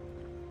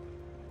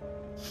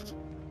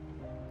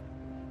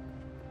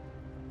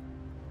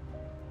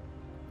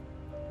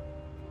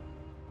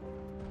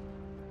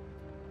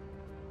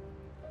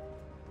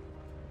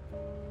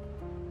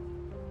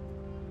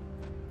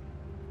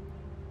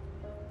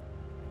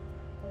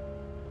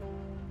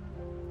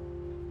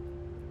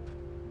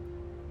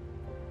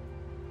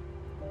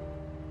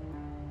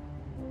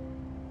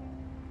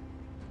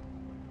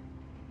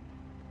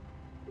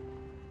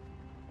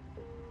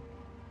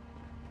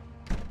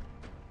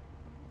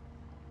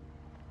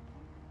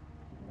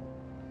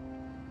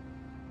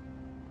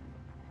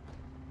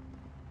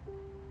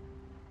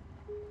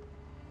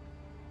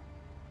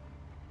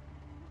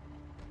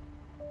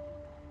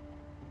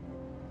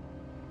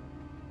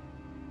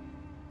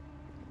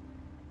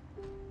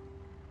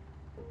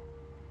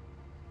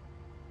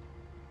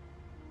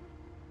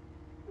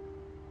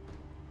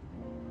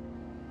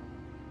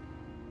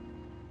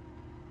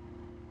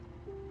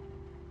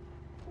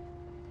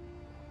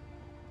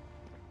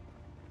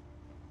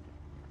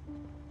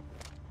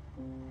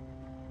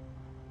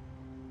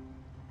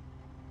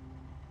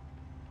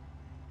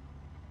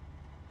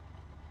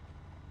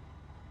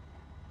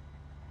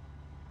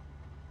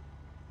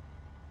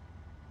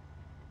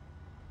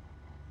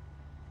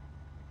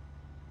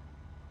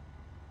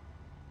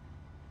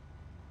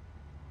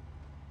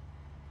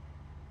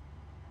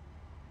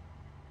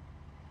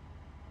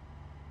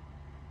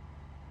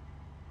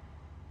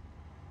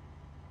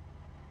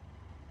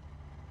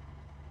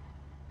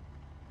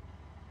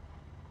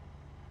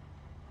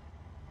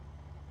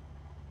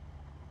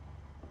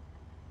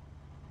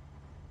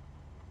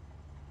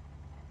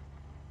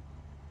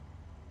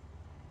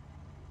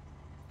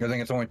 I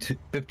think it's only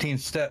 15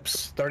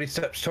 steps, 30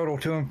 steps total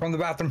to and from the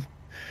bathroom.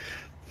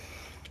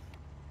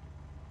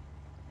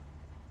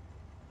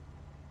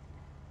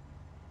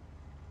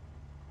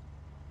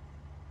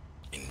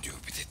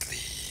 Indubitably.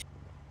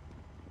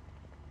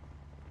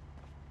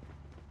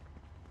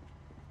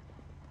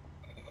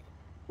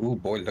 Ooh,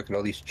 boy, look at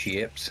all these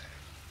chips.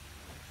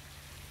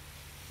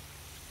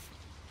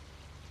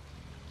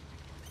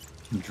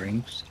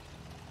 Drinks.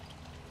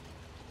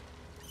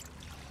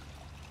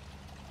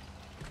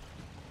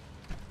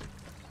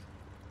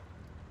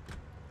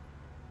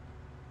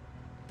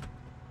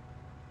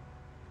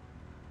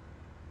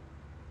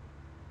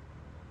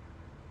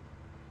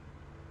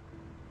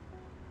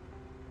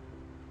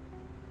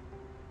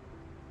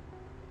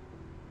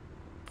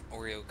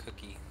 Oreo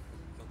cookie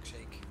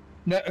milkshake.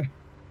 No.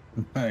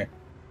 Hey.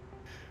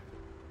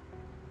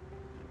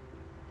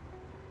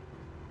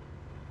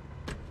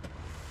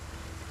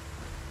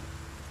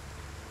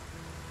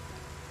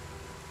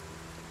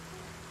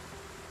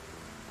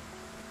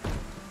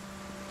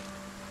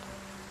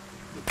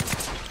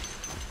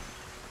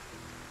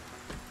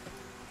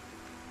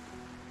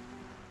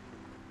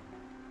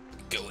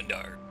 Going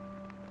dark.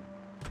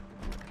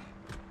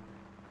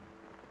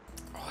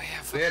 Oh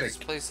yeah, fuck, There this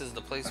it- place is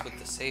the place with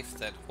the safe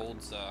that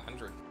holds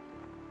 100.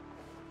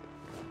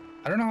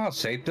 I don't know how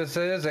safe this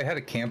is. They had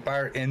a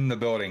campfire in the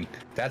building.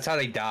 That's how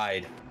they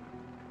died.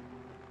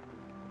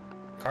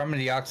 Carbon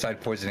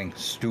dioxide poisoning,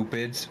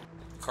 stupids.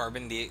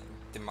 Carbon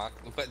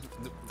what?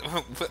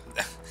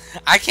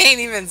 I can't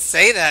even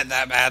say that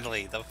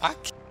badly. The fuck?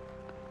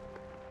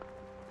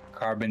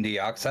 Carbon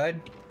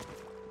dioxide?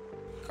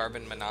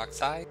 Carbon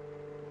monoxide?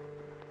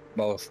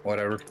 Both,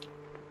 whatever.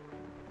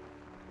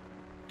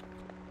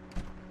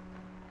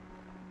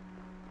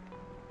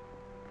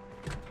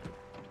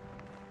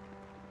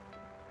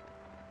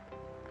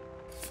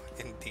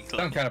 Fucking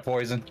Some kind of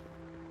poison.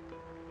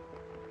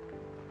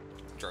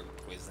 drug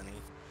poisoning.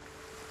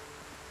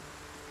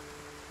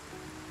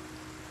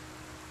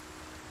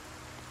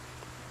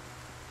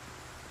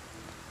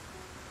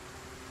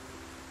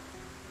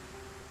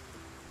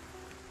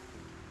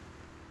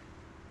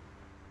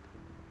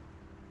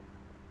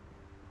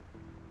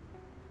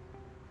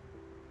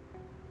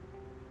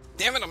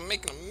 Damn it, I'm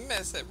making a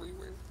mess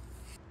everywhere.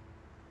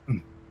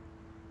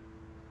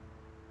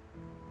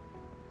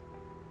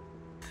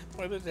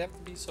 Why did it have to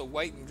be so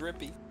white and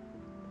drippy?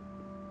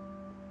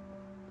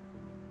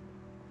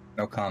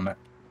 No comment.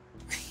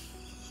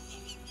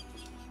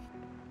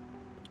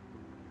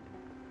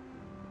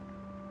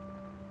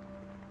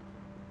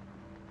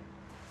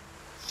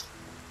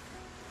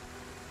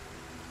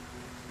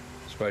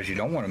 Suppose you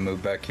don't want to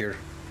move back here.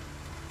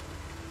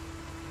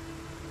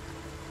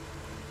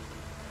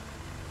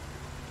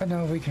 But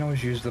no, we can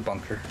always use the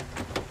bunker.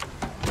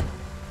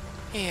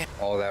 Yeah.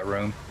 All that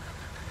room.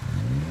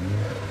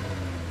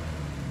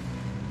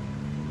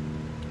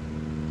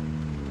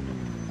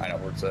 I know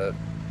where it's at.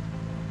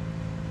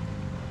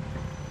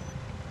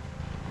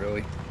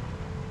 Really?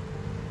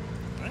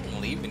 I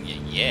ain't leaving you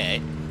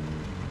yet.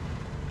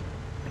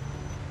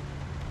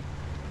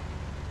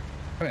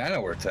 I mean, I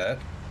know where it's at.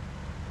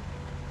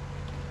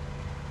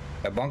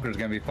 That bunker's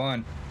gonna be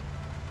fun.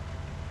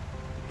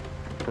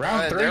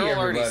 Round 3, Daryl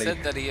already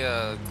everybody. said that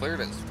he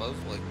cleared it,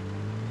 supposedly.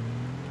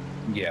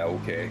 Yeah,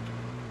 okay.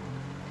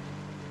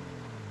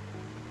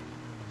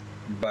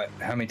 But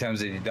how many times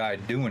did he die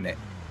doing it?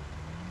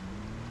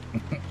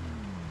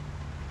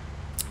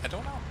 I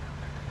don't know.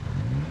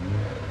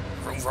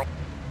 Vroom, vroom.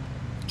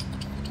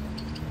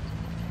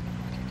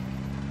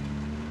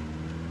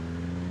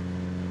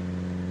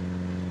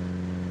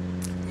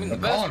 I mean, the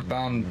best Colin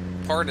found.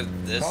 part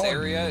of this Colin-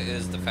 area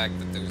is the fact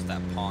that there's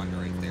that pond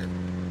right there.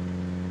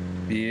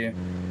 Yeah.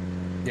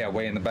 Yeah,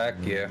 way in the back,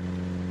 yeah.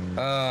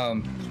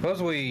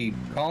 Supposedly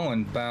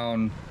Colin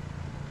found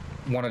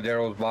one of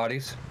Daryl's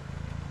bodies.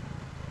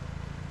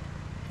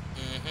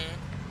 Mm-hmm.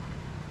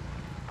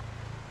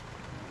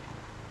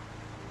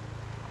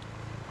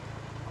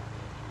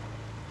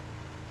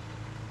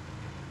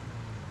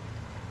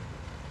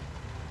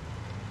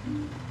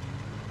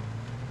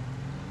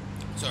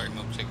 Sorry,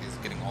 Milkshake is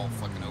getting all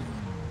fucking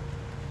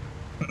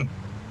over.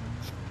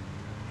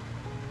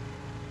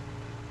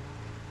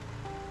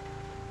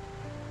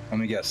 Let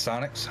me get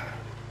Sonics.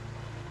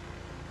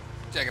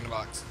 Jack in the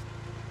Box.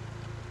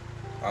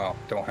 Oh,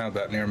 don't have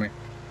that near me.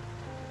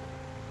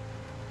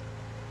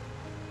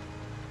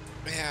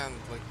 Yeah,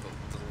 like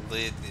the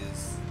lid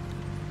is,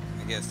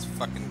 I guess,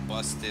 fucking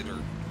busted or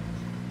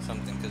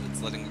something because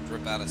it's letting it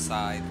drip out of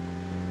side.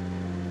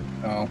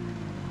 Oh.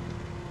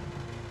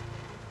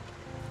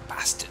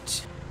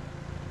 Bastards.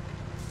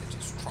 They're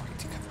just trying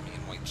to cover me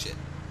in white shit.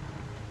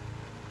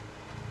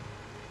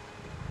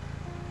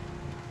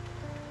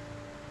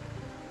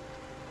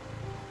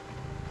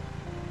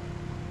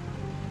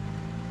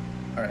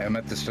 Alright, I'm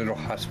at this little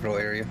hospital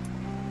area.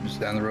 Just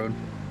down the road.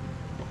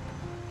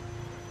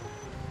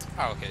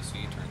 Oh, okay, so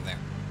you turn there.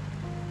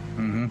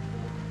 Mm-hmm.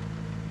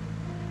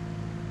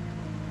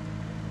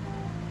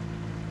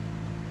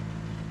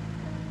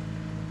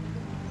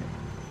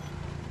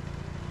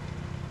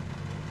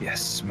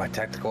 Yes, my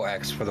tactical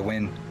axe for the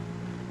win.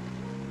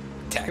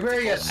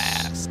 Tactical Yes.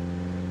 ass.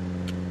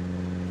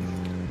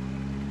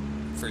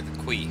 For the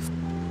queef.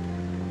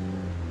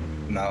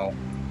 No.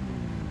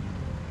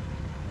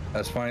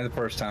 That's funny the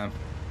first time.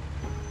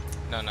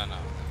 No.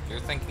 You're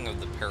thinking of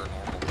the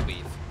paranormal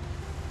queef.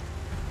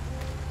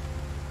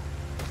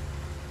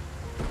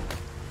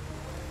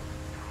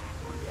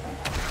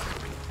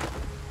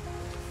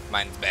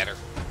 Mine's better.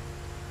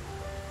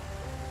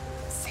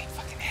 Same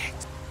fucking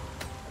axe.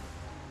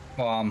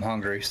 Well, I'm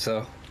hungry,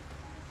 so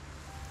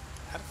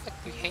How the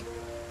fuck do you hate?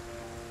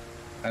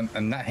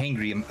 I'm not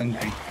hangry. I'm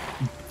hungry.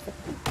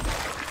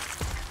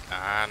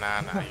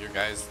 Nah. Your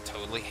guy's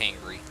totally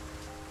hangry.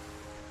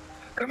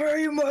 Come here,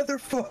 you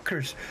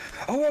motherfuckers!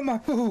 I want my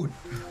food.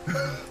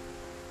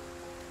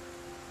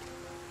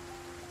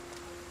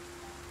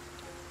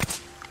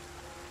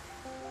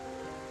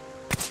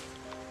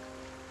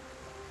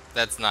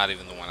 That's not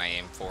even the one I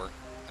aimed for.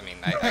 I mean,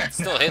 I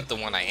still hit the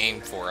one I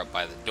aimed for up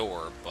by the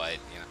door, but,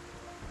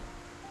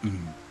 you know.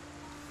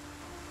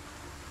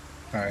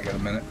 Alright, got a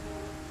minute.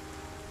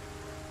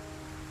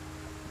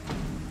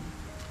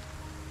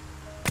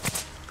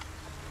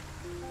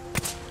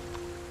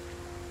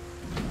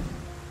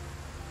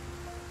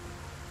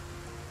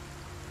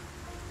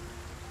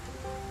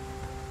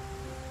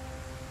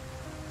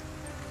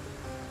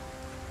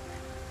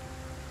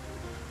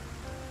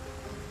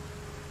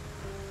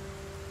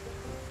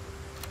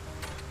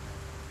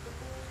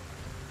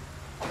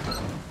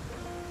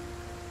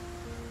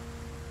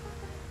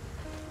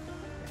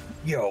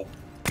 Yo,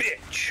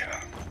 bitch!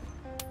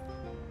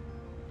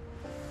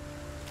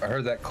 I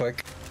heard that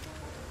click.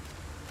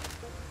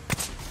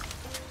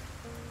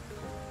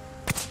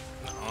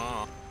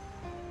 Oh.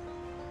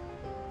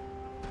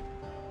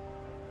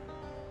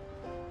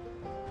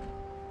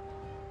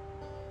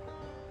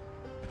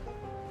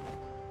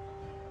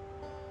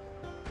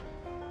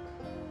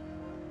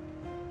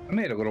 I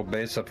made a little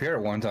base up here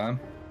at one time.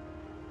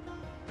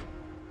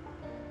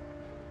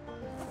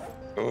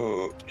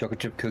 Oh, chocolate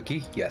chip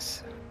cookie?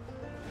 Yes.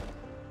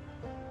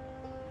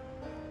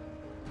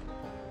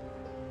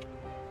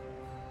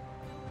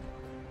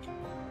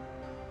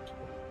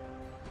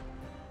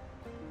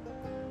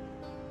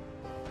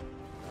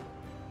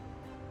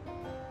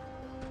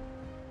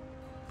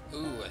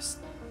 Ooh, a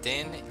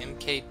Sten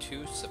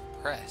MK2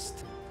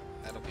 suppressed.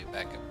 That'll be a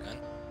backup gun.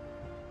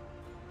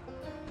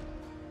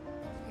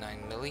 9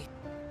 milli.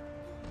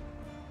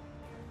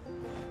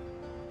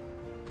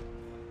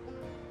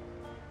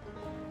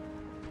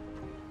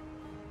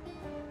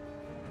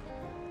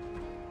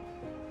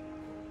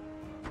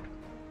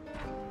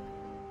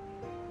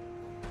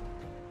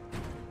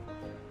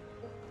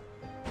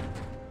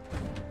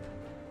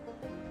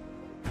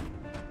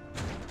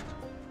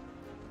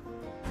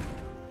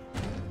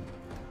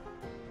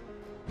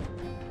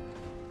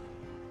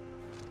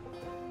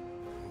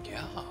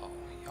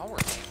 Y'all were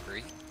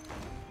angry.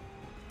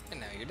 And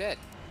now you're dead.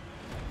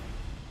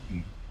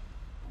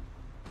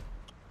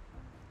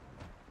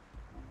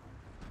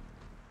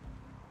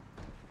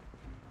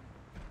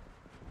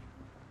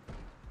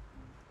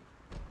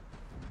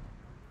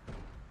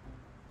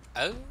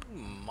 Oh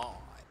my.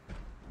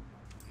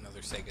 Another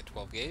Sega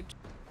 12 gauge.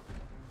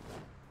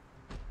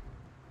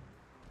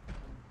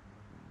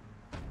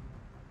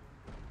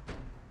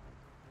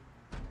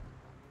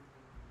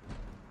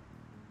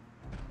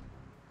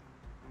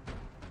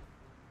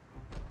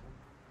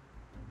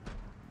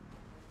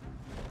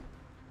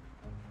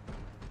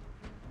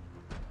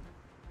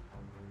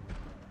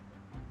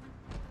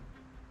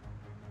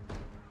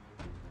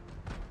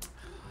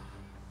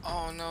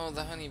 Oh no,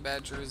 the honey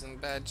badger is in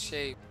bad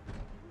shape.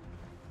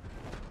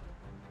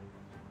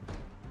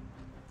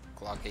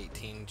 Glock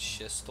 18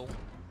 Schistel.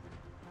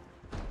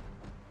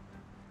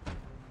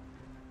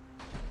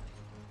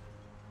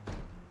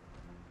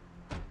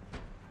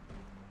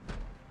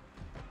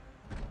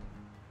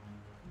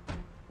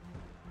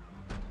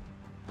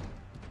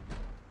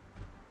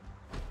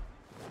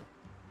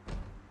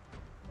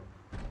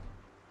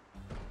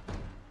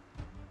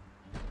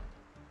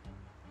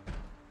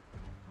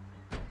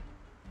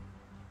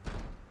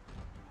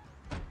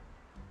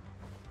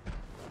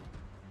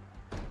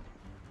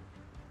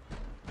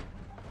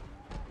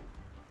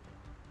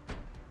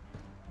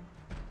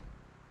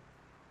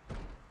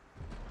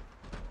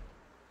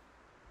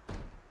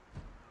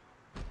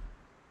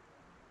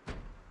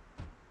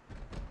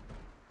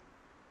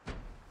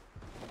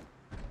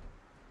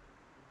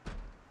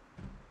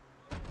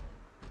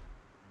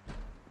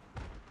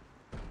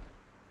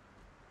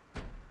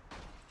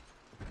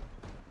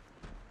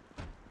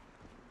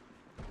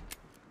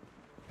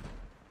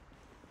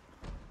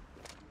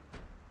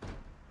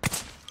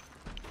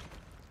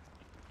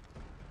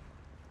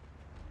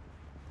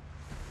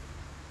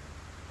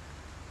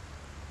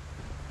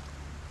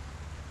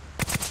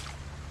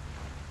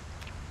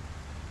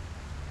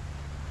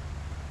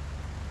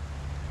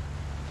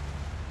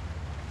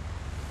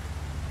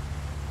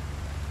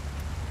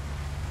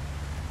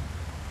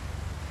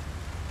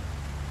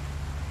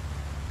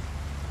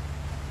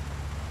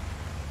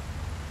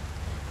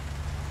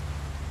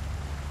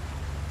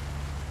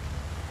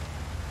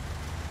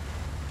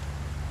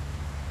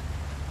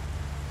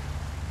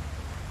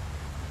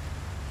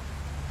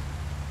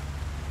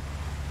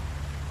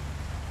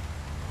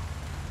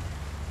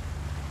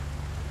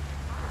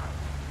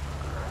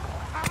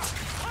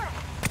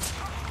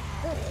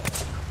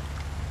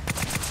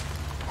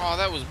 Oh,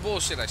 that was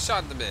bullshit. I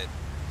shot the bed.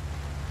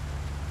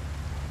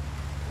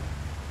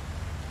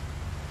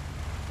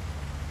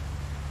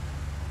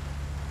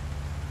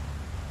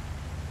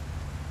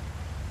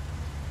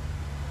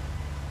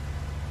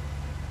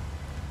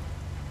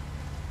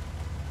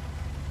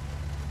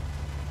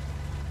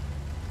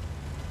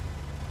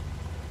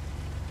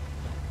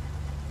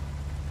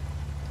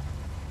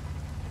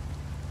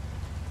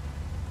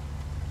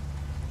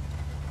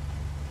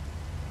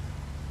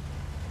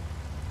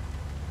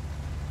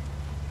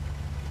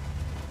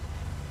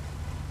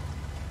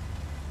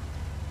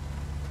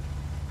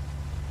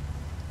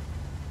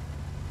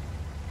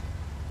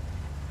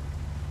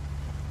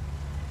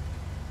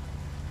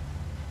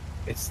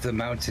 It's the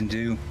Mountain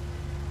Dew.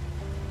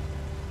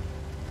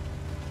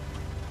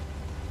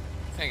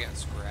 I got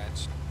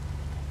scratched.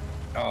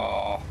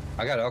 Oh,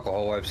 I got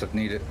alcohol wipes if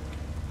needed.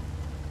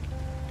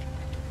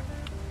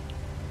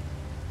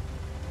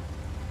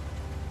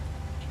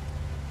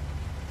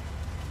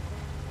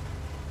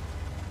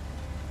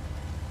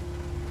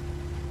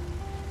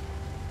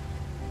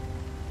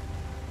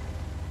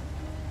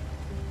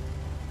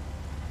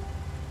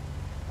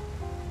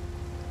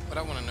 What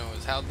I want to know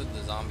is how did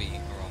the zombie,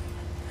 well,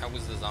 how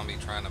was the zombie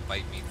trying to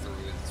bite me through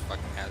his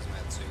fucking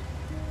hazmat suit?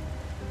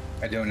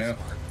 I don't know.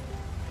 Smart.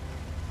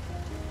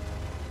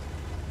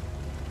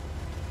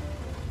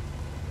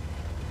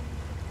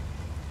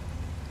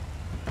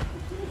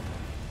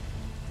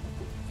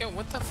 Yo,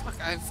 what the fuck?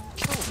 I've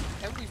killed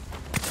every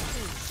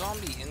fucking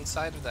zombie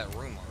inside of that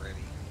room already.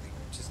 They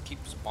just keep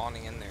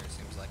spawning in there, it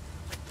seems like.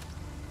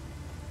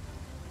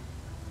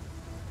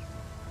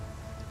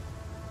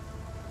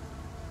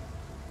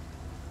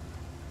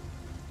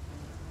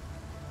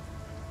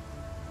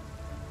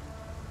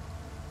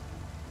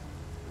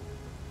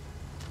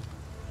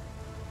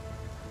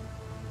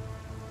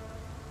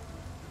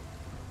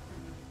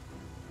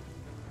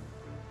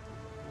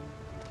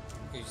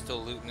 Are you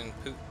still looting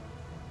and poop?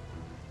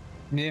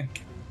 Yeah.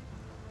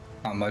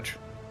 Not much.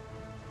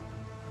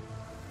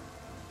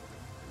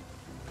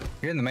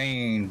 You're in the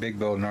main big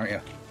building, aren't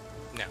you?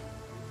 No.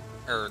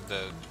 Or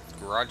the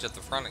garage at the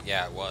front?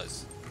 Yeah, it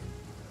was.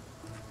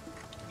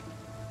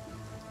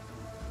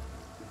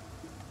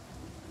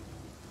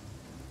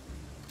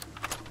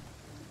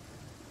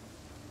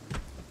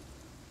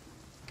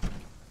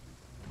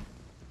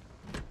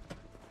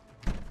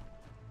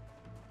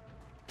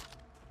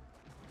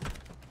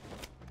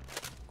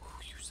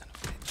 Ooh, you son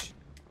of a bitch.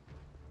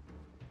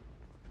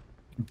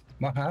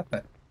 What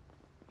happened?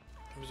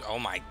 Oh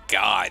my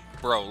god,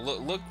 bro!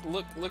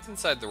 Look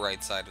inside the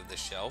right side of the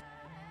shelf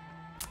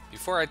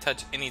before I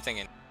touch anything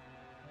in.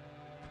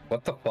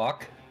 What the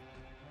fuck?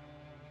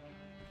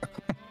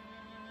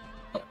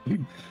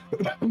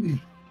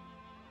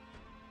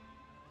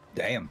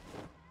 Damn.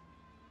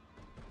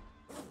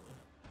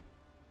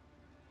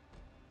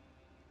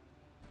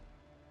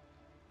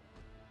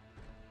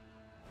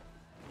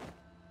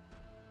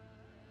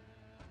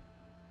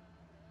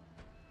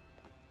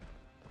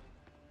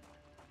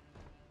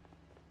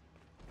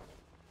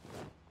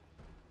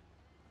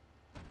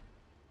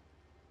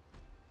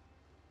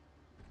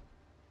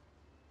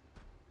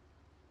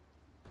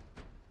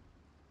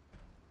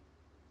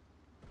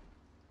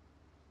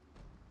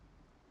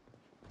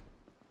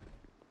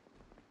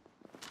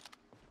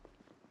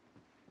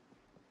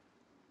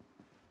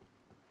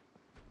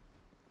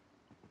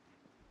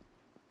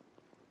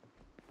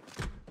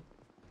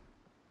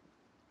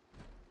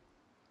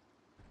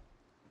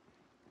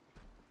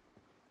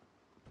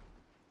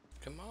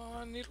 Come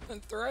on, needle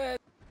and thread.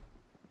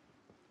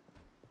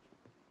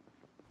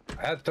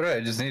 I have thread,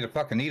 I just need a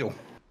fucking needle.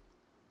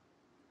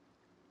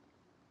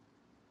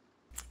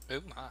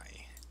 Oh my,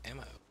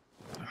 ammo.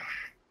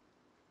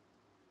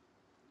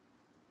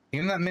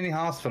 Even that mini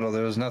hospital,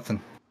 there was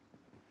nothing.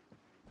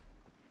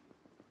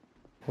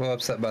 Well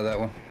upset by that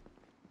one.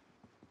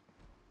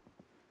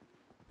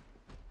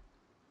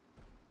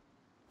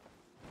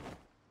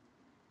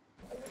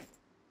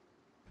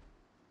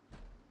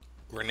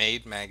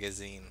 Grenade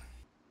magazine.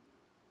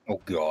 Oh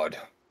god.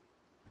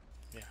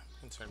 Yeah,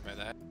 concerned by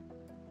that.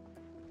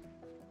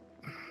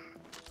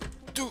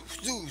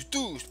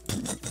 Deuce.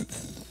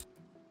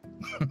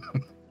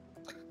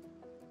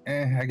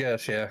 I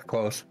guess, yeah,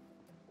 close.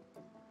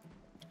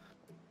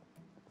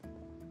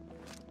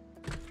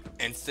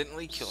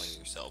 Instantly killing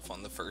yourself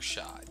on the first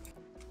shot.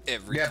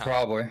 Every time. Yeah,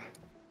 probably.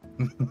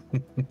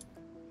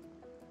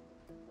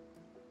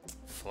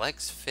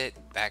 Flex Fit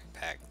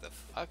backpack. The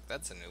fuck?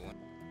 That's a new one.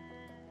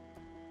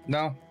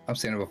 No, I've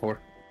seen it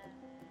before.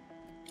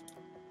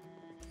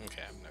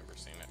 Okay, I've never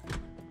seen it.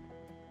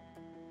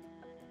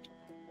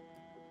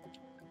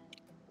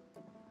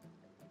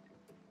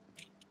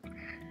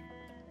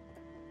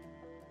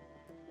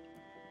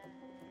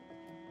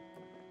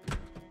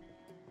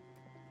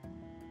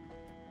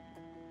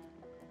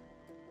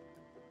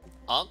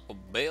 Uncle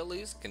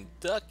Billy's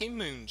Kentucky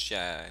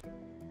Moonshine.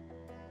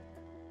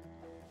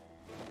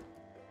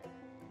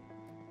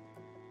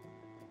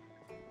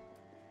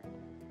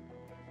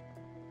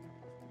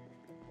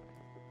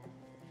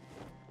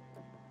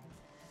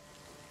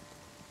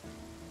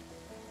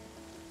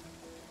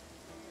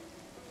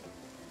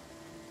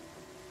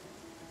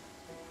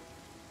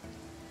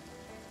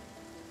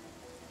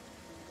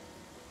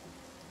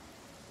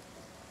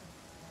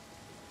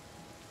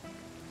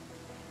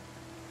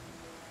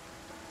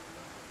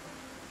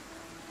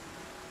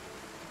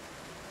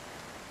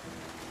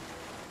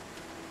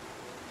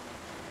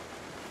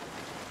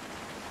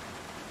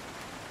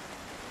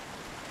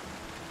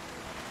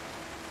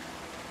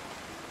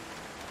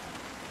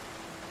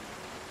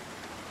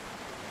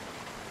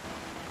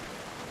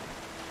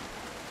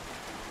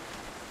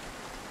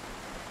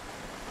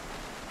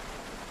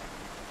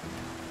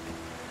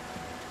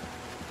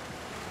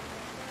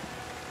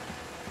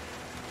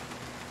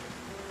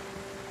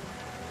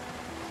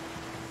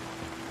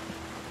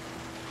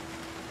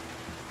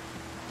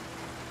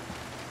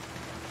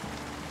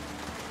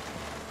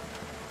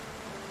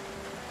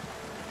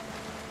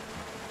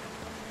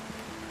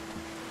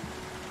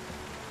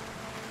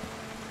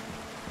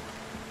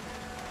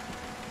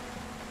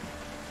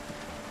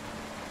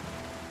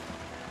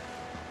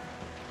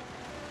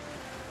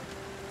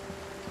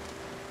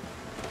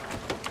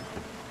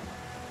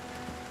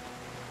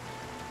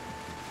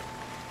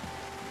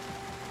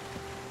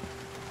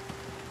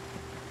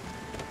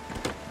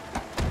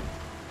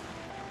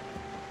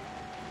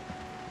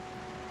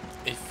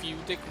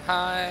 dick 'em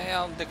high,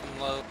 I'll dick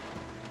 'em low.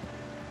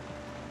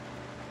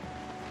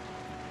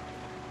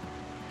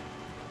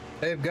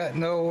 They've got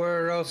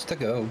nowhere else to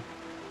go.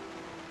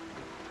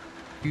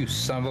 You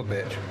son of a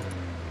bitch.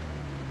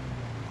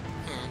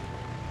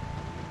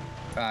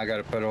 I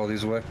gotta put all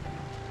these away.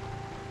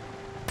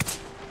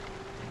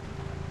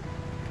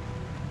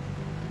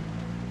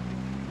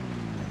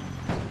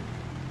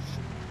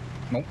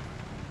 Nope.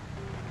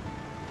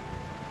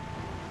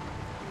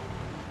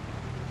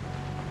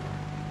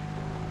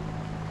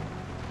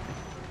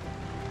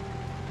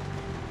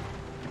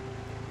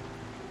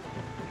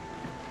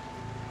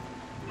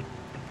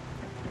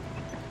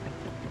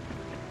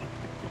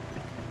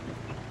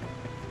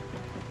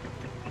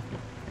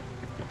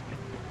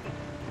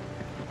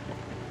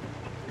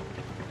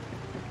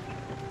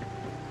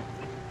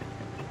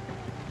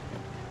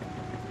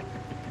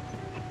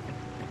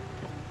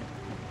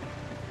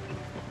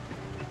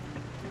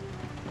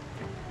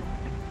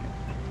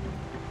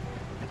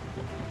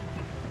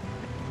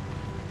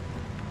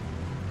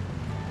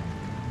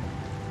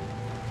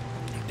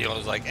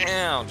 Dealer's like,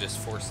 I'll just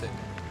force it.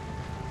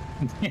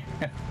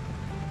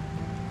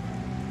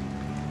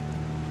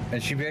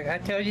 And she'd be like, I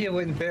told you it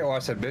wouldn't fit. Well, I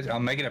said, bitch,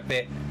 I'm making it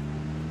fit.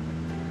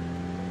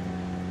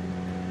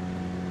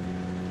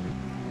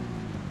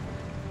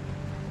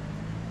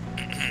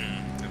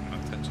 I'm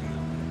not touching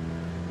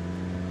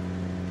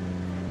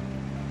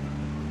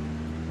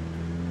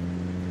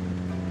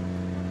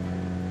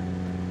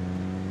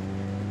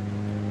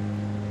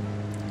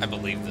that. I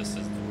believe this is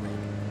the road.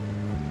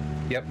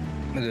 Yep,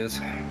 it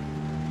is.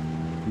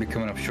 Be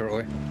coming up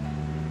shortly.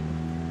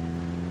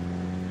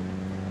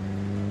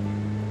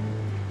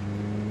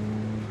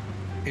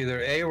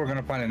 Either A, we're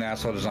gonna find an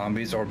assload of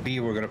zombies, or B,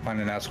 we're gonna find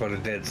an assload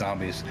of dead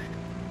zombies.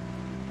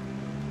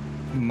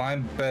 My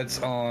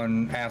bet's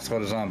on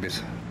assload of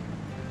zombies.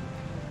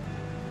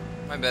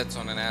 My bet's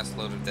on an ass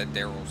load of dead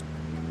Daryls.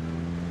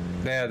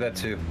 Yeah, that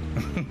too.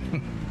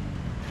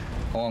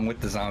 Along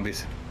with the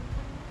zombies.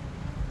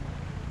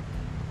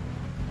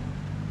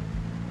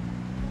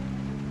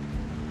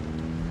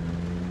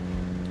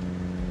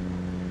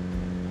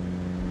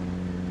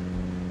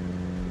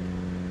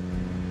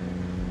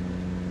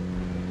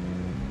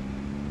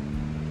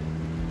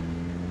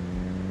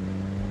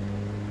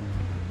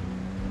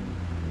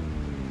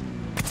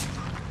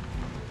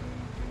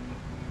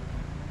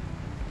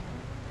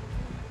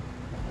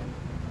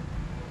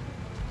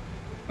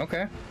 Oh,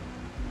 Okay.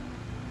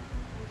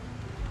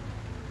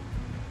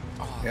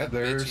 Yeah, that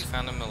there's- bitch, he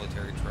found a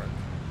military truck.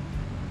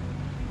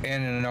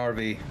 And in an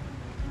RV.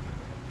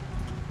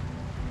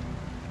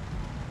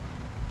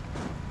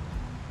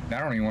 I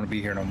don't even want to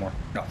be here no more.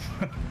 No.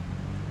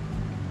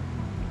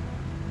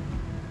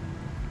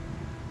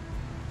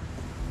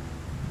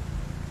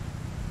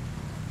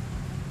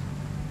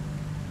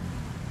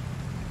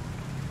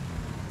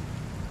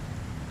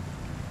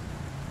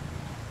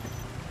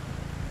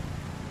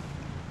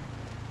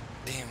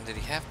 Damn, did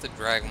he have to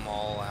drag them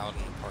all out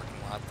in the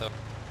parking lot, though?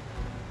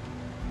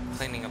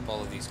 Cleaning up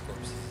all of these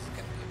corpses is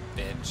gonna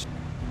be a bitch.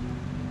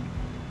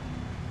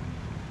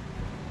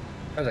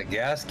 There's a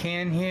gas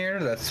can here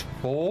that's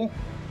full.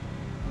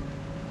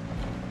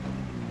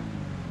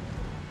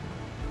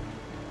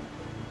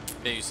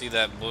 Yeah, you see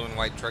that blue and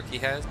white truck he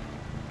has?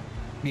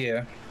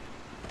 Yeah.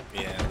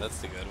 Yeah, that's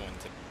the good one,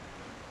 too.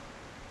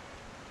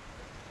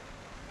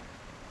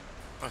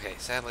 Okay,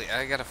 sadly,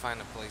 I gotta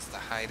find a place to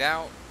hide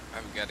out.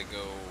 I've gotta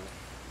go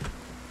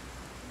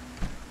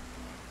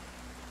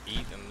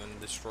eat and then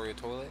destroy a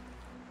toilet.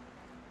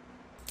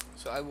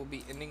 So I will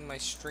be ending my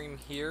stream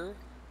here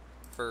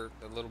for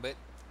a little bit.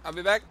 I'll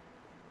be back.